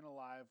love to have been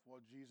alive while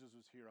Jesus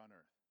was here on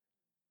earth.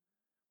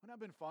 Wouldn't that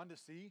have been fun to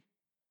see?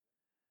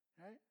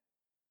 Right?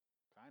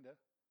 Kind of.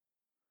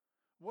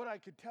 What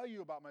I could tell you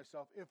about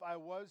myself, if I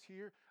was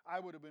here, I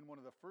would have been one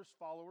of the first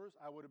followers.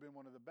 I would have been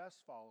one of the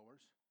best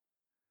followers.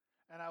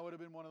 And I would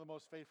have been one of the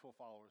most faithful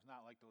followers,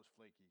 not like those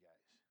flaky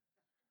guys.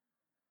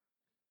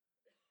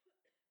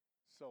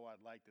 So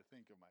I'd like to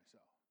think of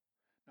myself.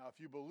 Now,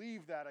 if you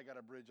believe that, I got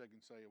a bridge I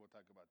can sell you. We'll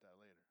talk about that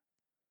later.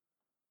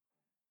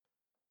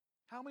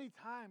 How many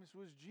times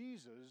was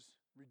Jesus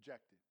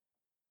rejected?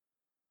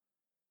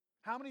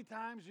 How many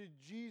times did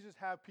Jesus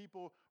have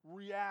people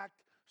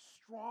react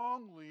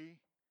strongly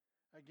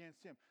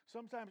against him?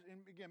 Sometimes,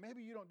 and again,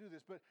 maybe you don't do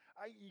this, but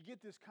you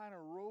get this kind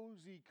of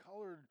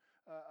rosy-colored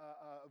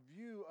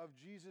view of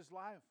Jesus'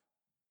 life.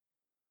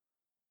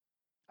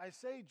 I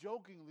say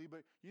jokingly,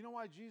 but you know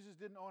why Jesus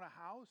didn't own a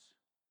house?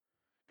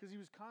 Because he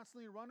was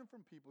constantly running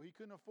from people. He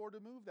couldn't afford to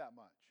move that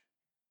much.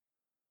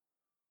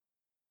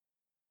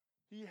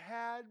 He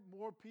had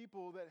more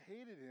people that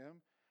hated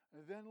him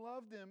than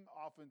loved him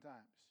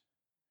oftentimes.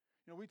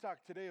 You know, we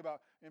talk today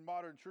about, in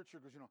modern church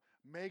circles,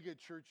 mega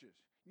churches.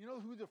 You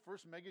know who the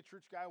first mega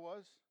church guy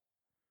was?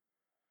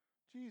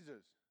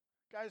 Jesus.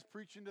 Guy's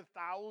preaching to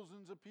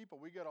thousands of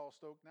people. We get all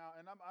stoked now,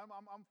 and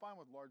I'm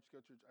fine with large scale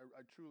church.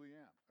 I truly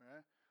am. All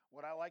right?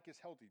 What I like is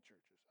healthy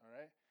churches. All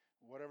right,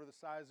 whatever the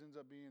size ends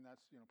up being,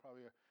 that's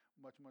probably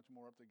much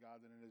more up to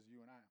God than it is you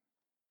and I.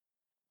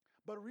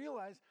 But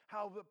realize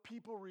how the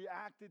people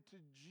reacted to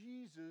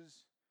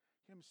Jesus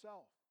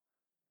himself.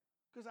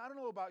 Because I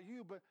don't know about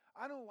you, but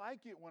I don't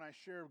like it when I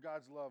share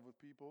God's love with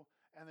people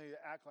and they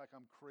act like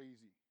I'm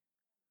crazy.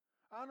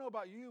 I don't know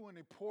about you when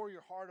they pour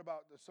your heart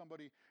about to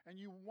somebody and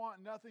you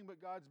want nothing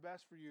but God's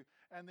best for you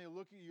and they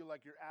look at you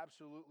like you're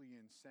absolutely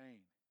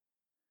insane.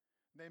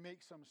 They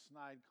make some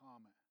snide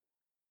comment.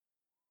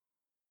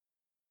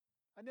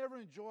 I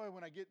never enjoy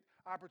when I get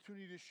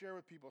opportunity to share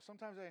with people.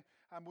 Sometimes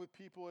I'm with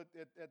people at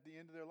the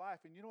end of their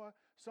life. And you know what?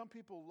 Some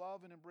people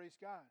love and embrace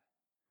God.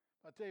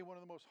 I'll tell you, one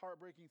of the most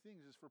heartbreaking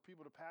things is for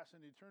people to pass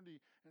into eternity,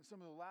 and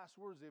some of the last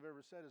words they've ever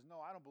said is, no,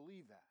 I don't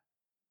believe that.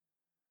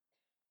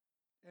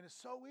 And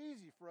it's so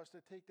easy for us to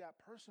take that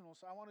personal.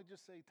 So I want to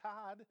just say,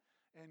 Todd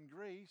and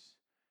Grace,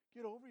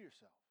 get over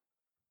yourself.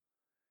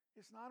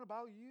 It's not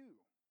about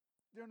you.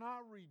 They're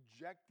not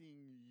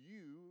rejecting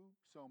you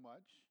so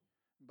much.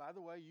 By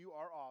the way, you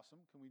are awesome.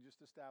 Can we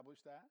just establish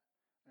that?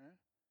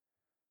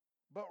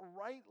 But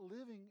right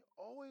living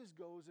always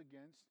goes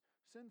against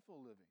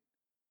sinful living.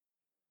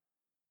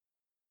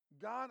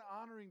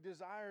 God-honoring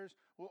desires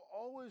will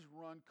always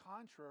run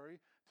contrary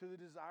to the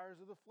desires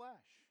of the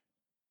flesh.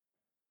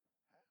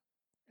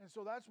 And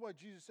so that's why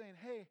Jesus is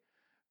saying, hey,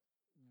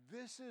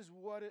 this is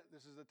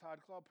the Todd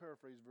Cloud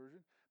paraphrase version,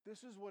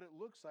 this is what it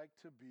looks like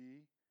to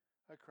be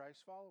a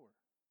Christ follower.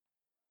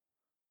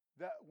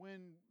 That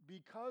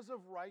because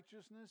of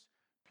righteousness,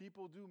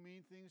 people do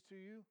mean things to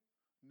you,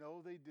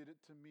 no, they did it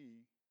to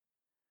me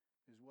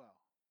as well.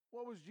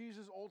 What was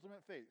Jesus'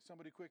 ultimate faith?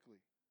 Somebody quickly.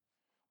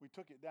 We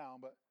took it down,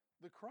 but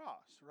the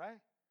cross, right?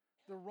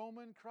 The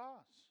Roman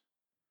cross.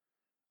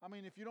 I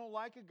mean, if you don't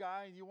like a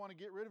guy and you want to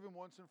get rid of him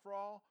once and for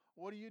all,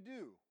 what do you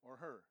do? Or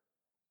her?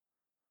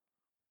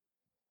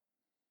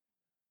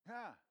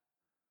 Yeah.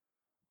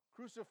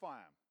 Crucify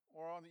him.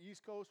 Or on the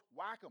East Coast,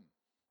 whack him.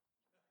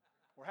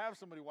 Or have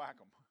somebody whack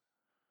him.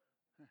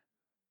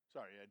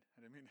 Sorry, Ed.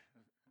 I didn't mean to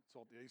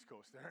insult the East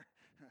Coast there.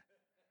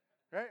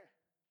 Right?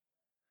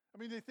 I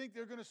mean, they think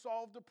they're going to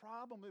solve the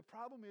problem. The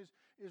problem is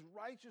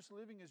righteous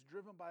living is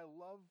driven by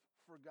love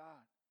for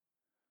God,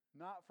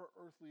 not for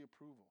earthly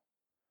approval.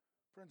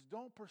 Friends,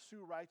 don't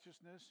pursue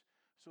righteousness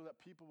so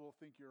that people will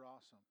think you're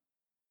awesome.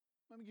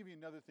 Let me give you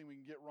another thing we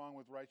can get wrong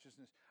with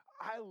righteousness.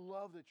 I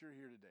love that you're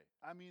here today.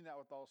 I mean that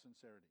with all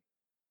sincerity.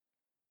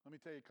 Let me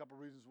tell you a couple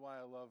reasons why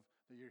I love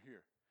that you're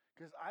here.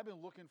 Because I've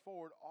been looking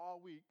forward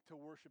all week to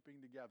worshiping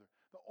together.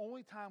 The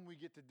only time we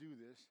get to do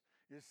this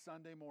is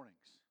Sunday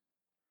mornings.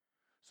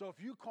 So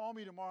if you call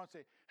me tomorrow and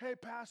say, hey,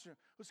 Pastor,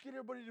 let's get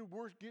everybody to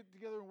get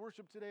together and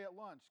worship today at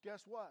lunch.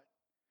 Guess what?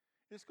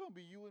 It's going to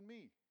be you and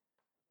me.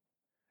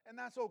 And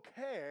that's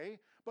okay,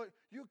 but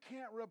you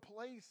can't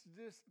replace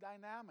this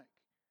dynamic.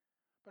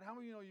 But how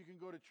many of you know you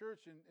can go to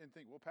church and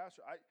think, well,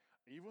 Pastor,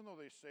 even though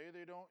they say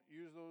they don't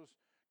use those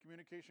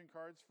communication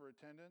cards for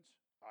attendance,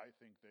 I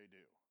think they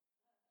do.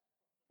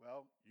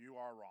 Well, you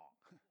are wrong.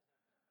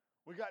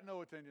 We got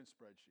no attendance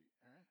spreadsheet,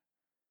 all right?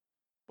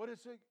 But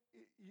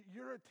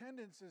your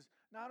attendance is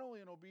not only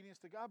an obedience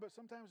to God, but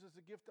sometimes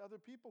it's a gift to other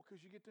people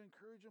because you get to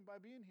encourage them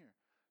by being here.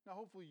 Now,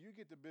 hopefully you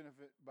get the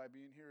benefit by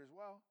being here as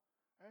well.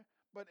 Right?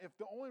 But if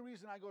the only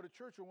reason I go to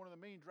church, or one of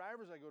the main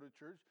drivers I go to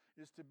church,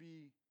 is to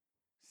be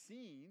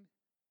seen,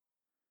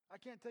 I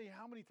can't tell you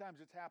how many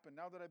times it's happened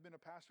now that I've been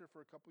a pastor for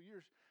a couple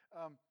years.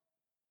 Well,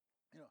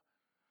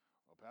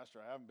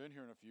 Pastor, I haven't been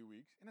here in a few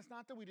weeks. And it's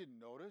not that we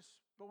didn't notice,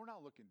 but we're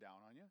not looking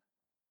down on you.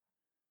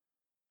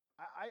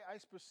 I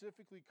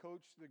specifically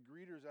coach the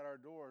greeters at our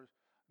doors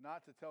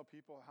not to tell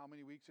people how many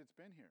weeks it's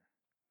been here,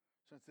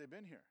 since they've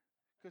been here.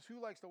 Because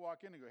who likes to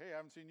walk in and go, hey, I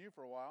haven't seen you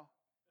for a while?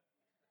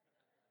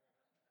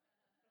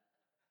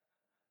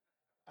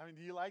 I mean,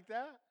 do you like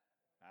that?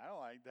 I don't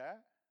like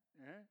that.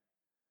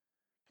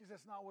 Because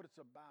that's not what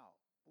it's about.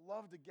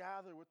 Love to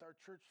gather with our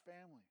church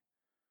family.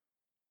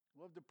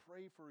 Love to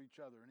pray for each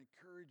other and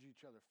encourage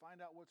each other. Find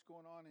out what's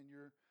going on in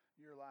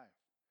your life.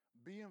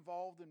 Be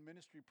involved in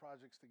ministry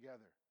projects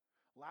together.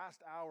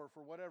 last hour,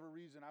 for whatever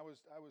reason, I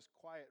was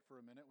quiet for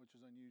a minute, which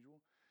is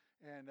unusual.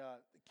 And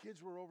the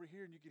kids were over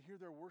here, and you could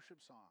hear their worship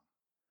song.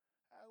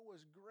 That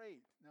was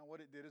great. Now, what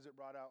it did is it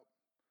brought out,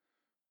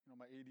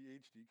 my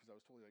ADHD, because I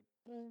was totally like,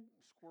 boom,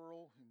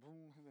 squirrel, and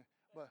boom.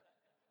 But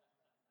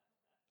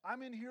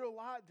I'm in here a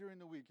lot during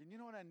the week. And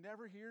you know what I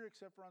never hear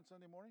except for on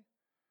Sunday morning?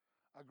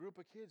 A group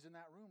of kids in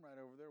that room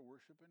right over there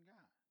worshiping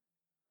God.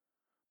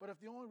 But if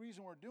the only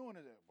reason we're doing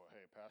it is, well,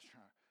 hey, Pastor,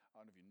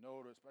 I don't know if you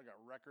noticed, but I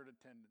got record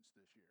attendance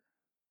this year.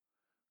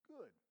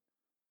 Good.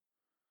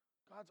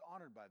 God's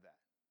honored by that.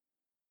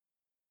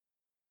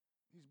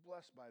 He's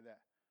blessed by that.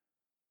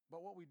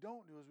 But what we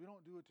don't do is we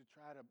don't do it to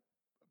try to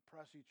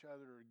impress each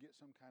other or get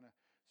some kind of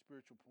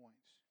spiritual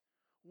points.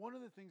 One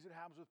of the things that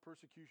happens with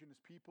persecution is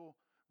people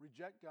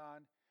reject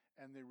God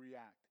and they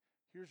react.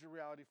 Here's the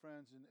reality,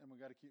 friends, and we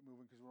got to keep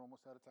moving because we're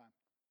almost out of time.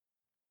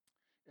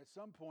 At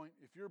some point,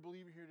 if you're a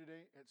believer here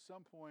today, at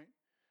some point,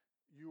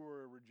 you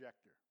are a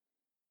rejecter.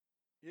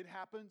 It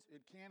happens.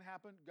 It can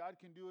happen. God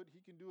can do it.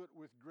 He can do it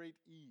with great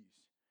ease.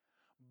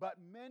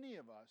 But many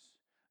of us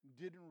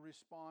didn't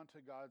respond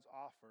to God's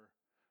offer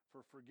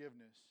for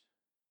forgiveness,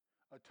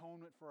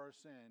 atonement for our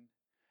sin,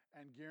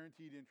 and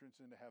guaranteed entrance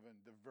into heaven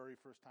the very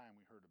first time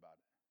we heard about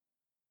it.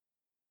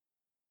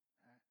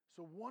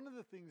 So one of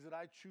the things that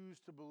I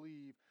choose to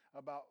believe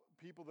about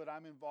people that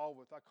I'm involved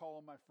with, I call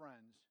them my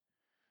friends,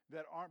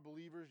 that aren't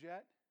believers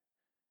yet,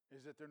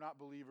 is that they're not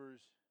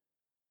believers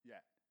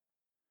yet.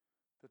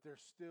 That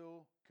they're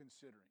still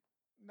considering.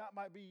 That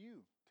might be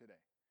you today.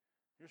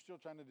 You're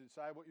still trying to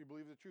decide what you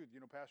believe is the truth.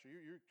 Pastor,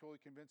 you're totally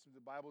convinced that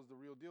the Bible is the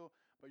real deal,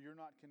 but you're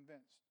not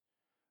convinced.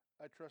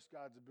 I trust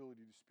God's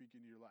ability to speak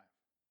into your life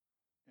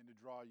and to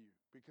draw you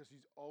because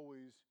He's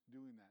always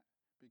doing that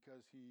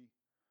because He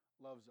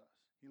loves us.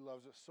 He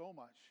loves us so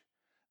much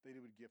that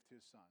He would gift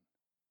His Son.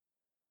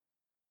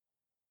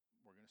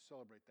 We're going to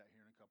celebrate that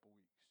here in a couple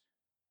weeks.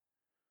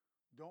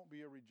 Don't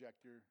be a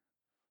rejecter.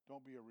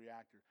 Don't be a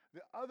reactor.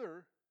 The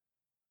other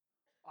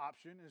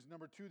option is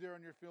number 2 there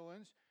on your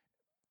fill-ins,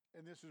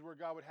 and this is where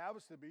God would have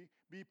us to be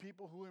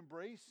people who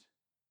embrace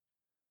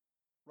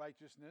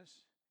righteousness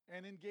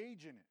and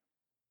engage in it.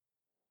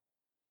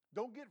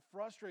 Don't get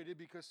frustrated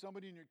because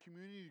somebody in your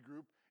community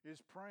group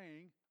is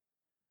praying.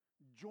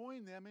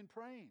 Join them in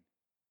praying.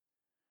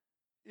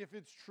 If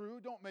it's true,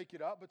 don't make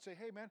it up, but say,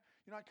 hey man,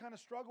 I kind of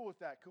struggle with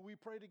that. Could we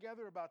pray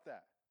together about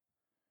that?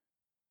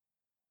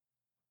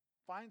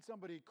 Find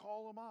somebody,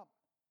 call them up.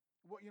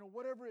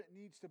 Whatever it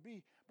needs to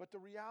be. But the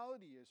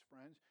reality is,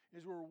 friends,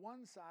 is we're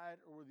one side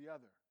or we're the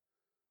other.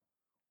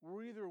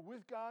 We're either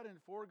with God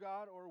and for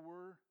God or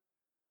we're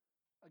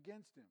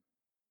against Him.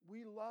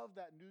 We love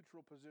that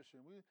neutral position.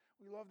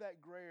 We love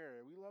that gray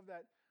area. We love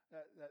that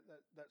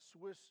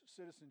Swiss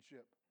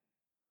citizenship,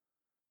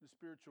 the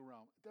spiritual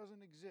realm. It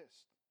doesn't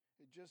exist.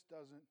 It just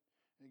doesn't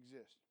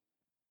exist.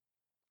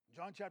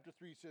 John chapter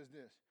 3 says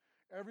this,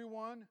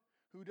 everyone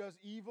who does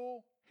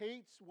evil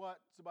hates,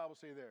 what's the Bible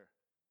say there?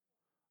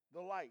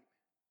 The light.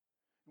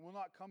 And will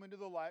not come into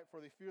the light, for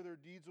they fear their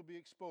deeds will be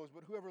exposed.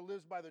 But whoever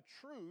lives by the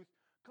truth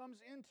comes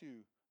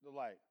into the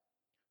light,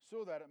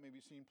 so that it may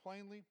be seen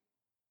plainly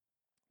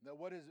that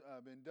what has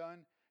been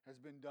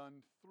done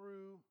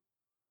through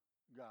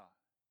God.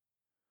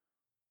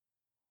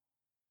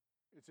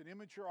 It's an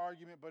immature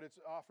argument, but it's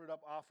offered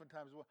up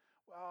oftentimes. Well,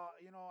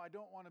 I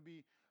don't want to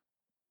be...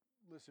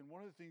 Listen,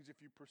 one of the things,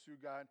 if you pursue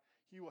God,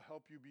 He will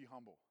help you be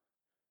humble.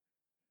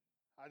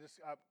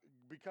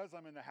 Because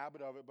I'm in the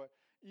habit of it, but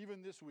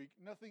even this week,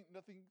 nothing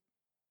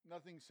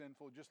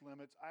sinful, just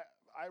limits.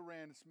 I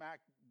ran smack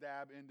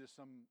dab into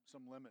some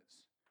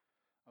limits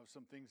of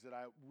some things that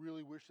I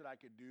really wish that I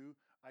could do.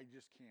 I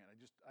just can't.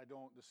 I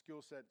don't. The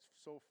skill set's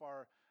so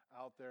far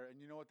out there. And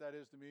you know what that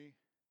is to me?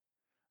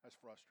 That's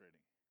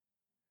frustrating.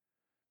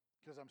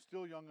 Because I'm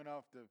still young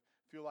enough to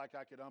feel like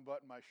I could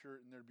unbutton my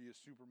shirt and there'd be a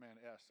Superman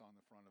S on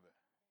the front of it.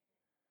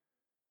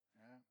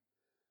 Yeah.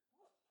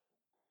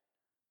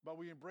 But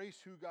we embrace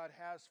who God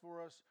has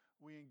for us.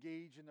 We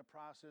engage in the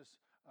process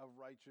of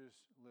righteous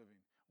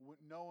living,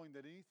 knowing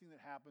that anything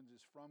that happens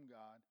is from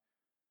God.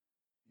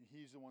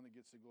 He's the one that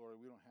gets the glory.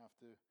 We don't have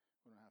to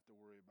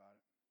worry about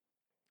it.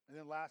 And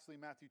then lastly,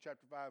 Matthew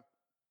chapter 5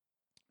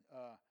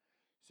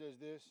 says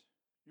this,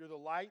 you're the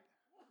light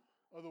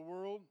of the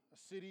world. A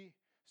city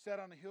set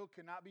on a hill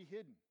cannot be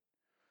hidden.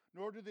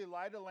 Nor do they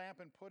light a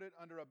lamp and put it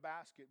under a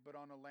basket, but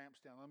on a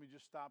lampstand. Let me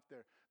just stop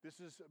there. This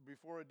is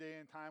before a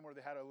day and time where they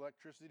had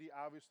electricity,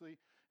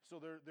 obviously. So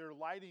their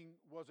lighting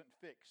wasn't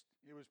fixed.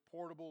 It was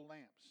portable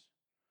lamps,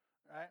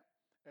 right?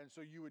 And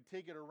so you would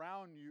take it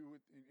around you,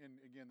 and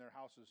again, their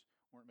houses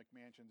weren't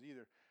McMansions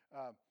either.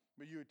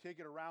 But you would take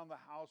it around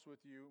the house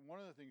with you. One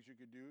of the things you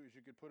could do is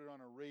you could put it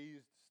on a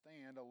raised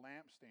stand, a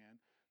lamp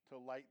stand, to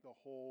light the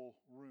whole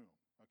room,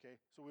 okay?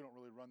 So we don't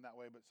really run that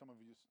way, but some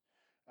of you just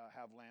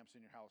have lamps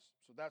in your house.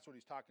 So that's what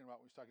he's talking about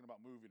when he's talking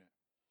about moving it.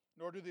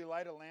 Nor do they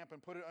light a lamp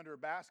and put it under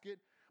a basket,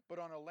 but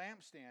on a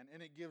lampstand,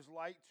 and it gives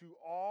light to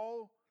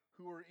all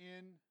who are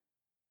in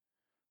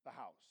the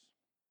house.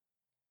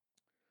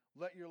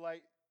 Let your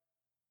light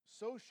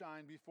so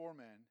shine before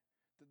men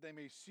that they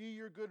may see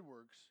your good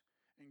works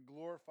and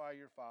glorify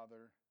your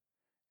Father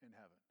in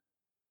heaven.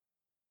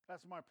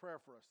 That's my prayer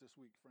for us this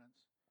week, friends.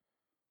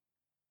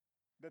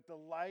 That the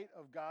light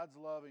of God's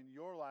love in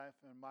your life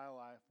and my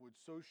life would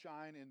so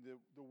shine in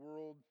the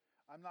world.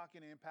 I'm not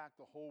going to impact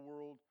the whole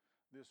world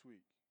this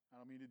week. I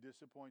don't mean to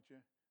disappoint you.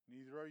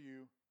 Neither are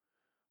you.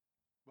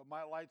 But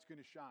my light's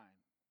going to shine.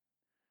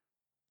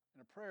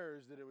 And a prayer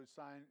is that it would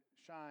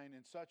shine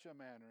in such a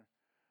manner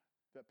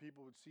that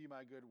people would see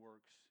my good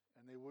works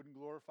and they wouldn't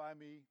glorify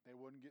me. They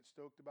wouldn't get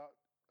stoked about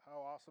how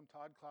awesome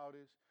Todd Cloud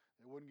is.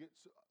 They wouldn't get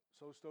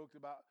so stoked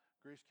about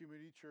Grace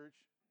Community Church.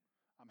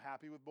 I'm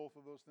happy with both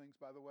of those things,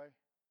 by the way.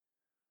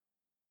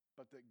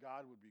 But that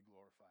God would be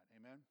glorified.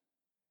 Amen?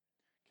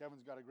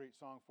 Kevin's got a great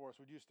song for us.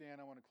 Would you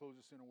stand? I want to close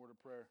this in a word of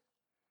prayer.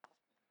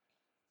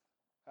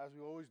 As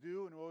we always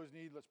do and we always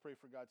need, let's pray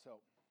for God's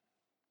help.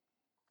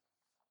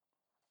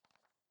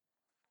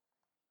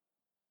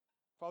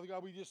 Father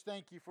God, we just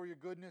thank you for your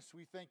goodness.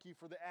 We thank you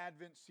for the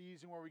Advent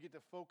season where we get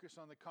to focus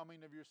on the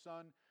coming of your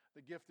Son,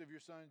 the gift of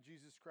your Son,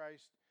 Jesus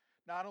Christ,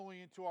 not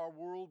only into our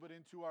world, but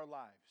into our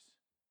lives.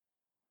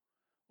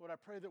 Lord, I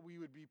pray that we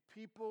would be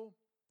people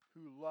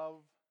who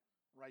love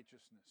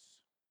righteousness,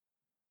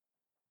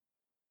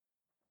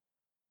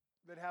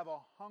 that have a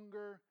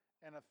hunger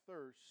and a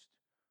thirst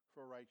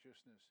for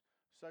righteousness,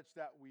 such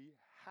that we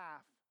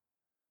have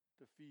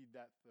to feed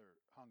that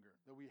hunger,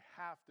 that we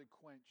have to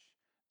quench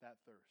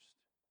that thirst.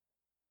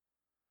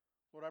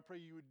 Lord, I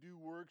pray you would do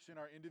works in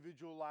our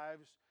individual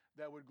lives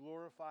that would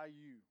glorify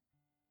you.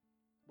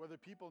 Whether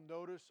people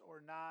notice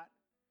or not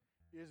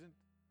isn't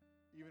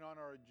even on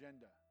our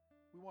agenda.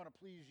 We want to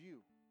please you.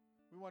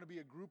 We want to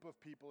be a group of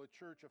people, a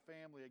church, a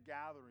family, a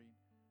gathering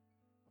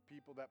of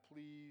people that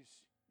please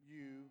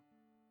you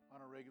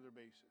on a regular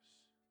basis.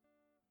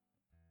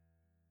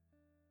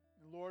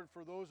 And Lord,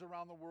 for those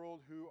around the world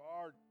who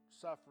are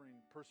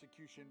suffering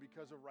persecution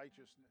because of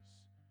righteousness,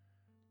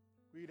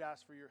 we'd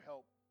ask for your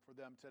help for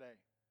them today.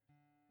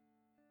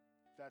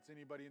 If that's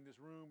anybody in this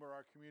room or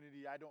our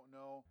community, I don't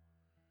know.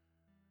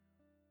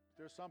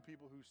 There's some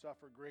people who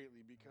suffer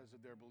greatly because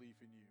of their belief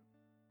in you.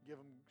 Give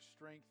them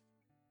strength.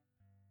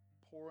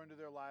 Pour into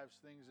their lives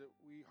things that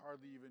we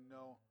hardly even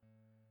know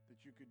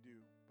that you could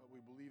do. But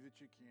we believe that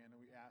you can, and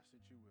we ask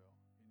that you will.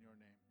 In your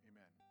name.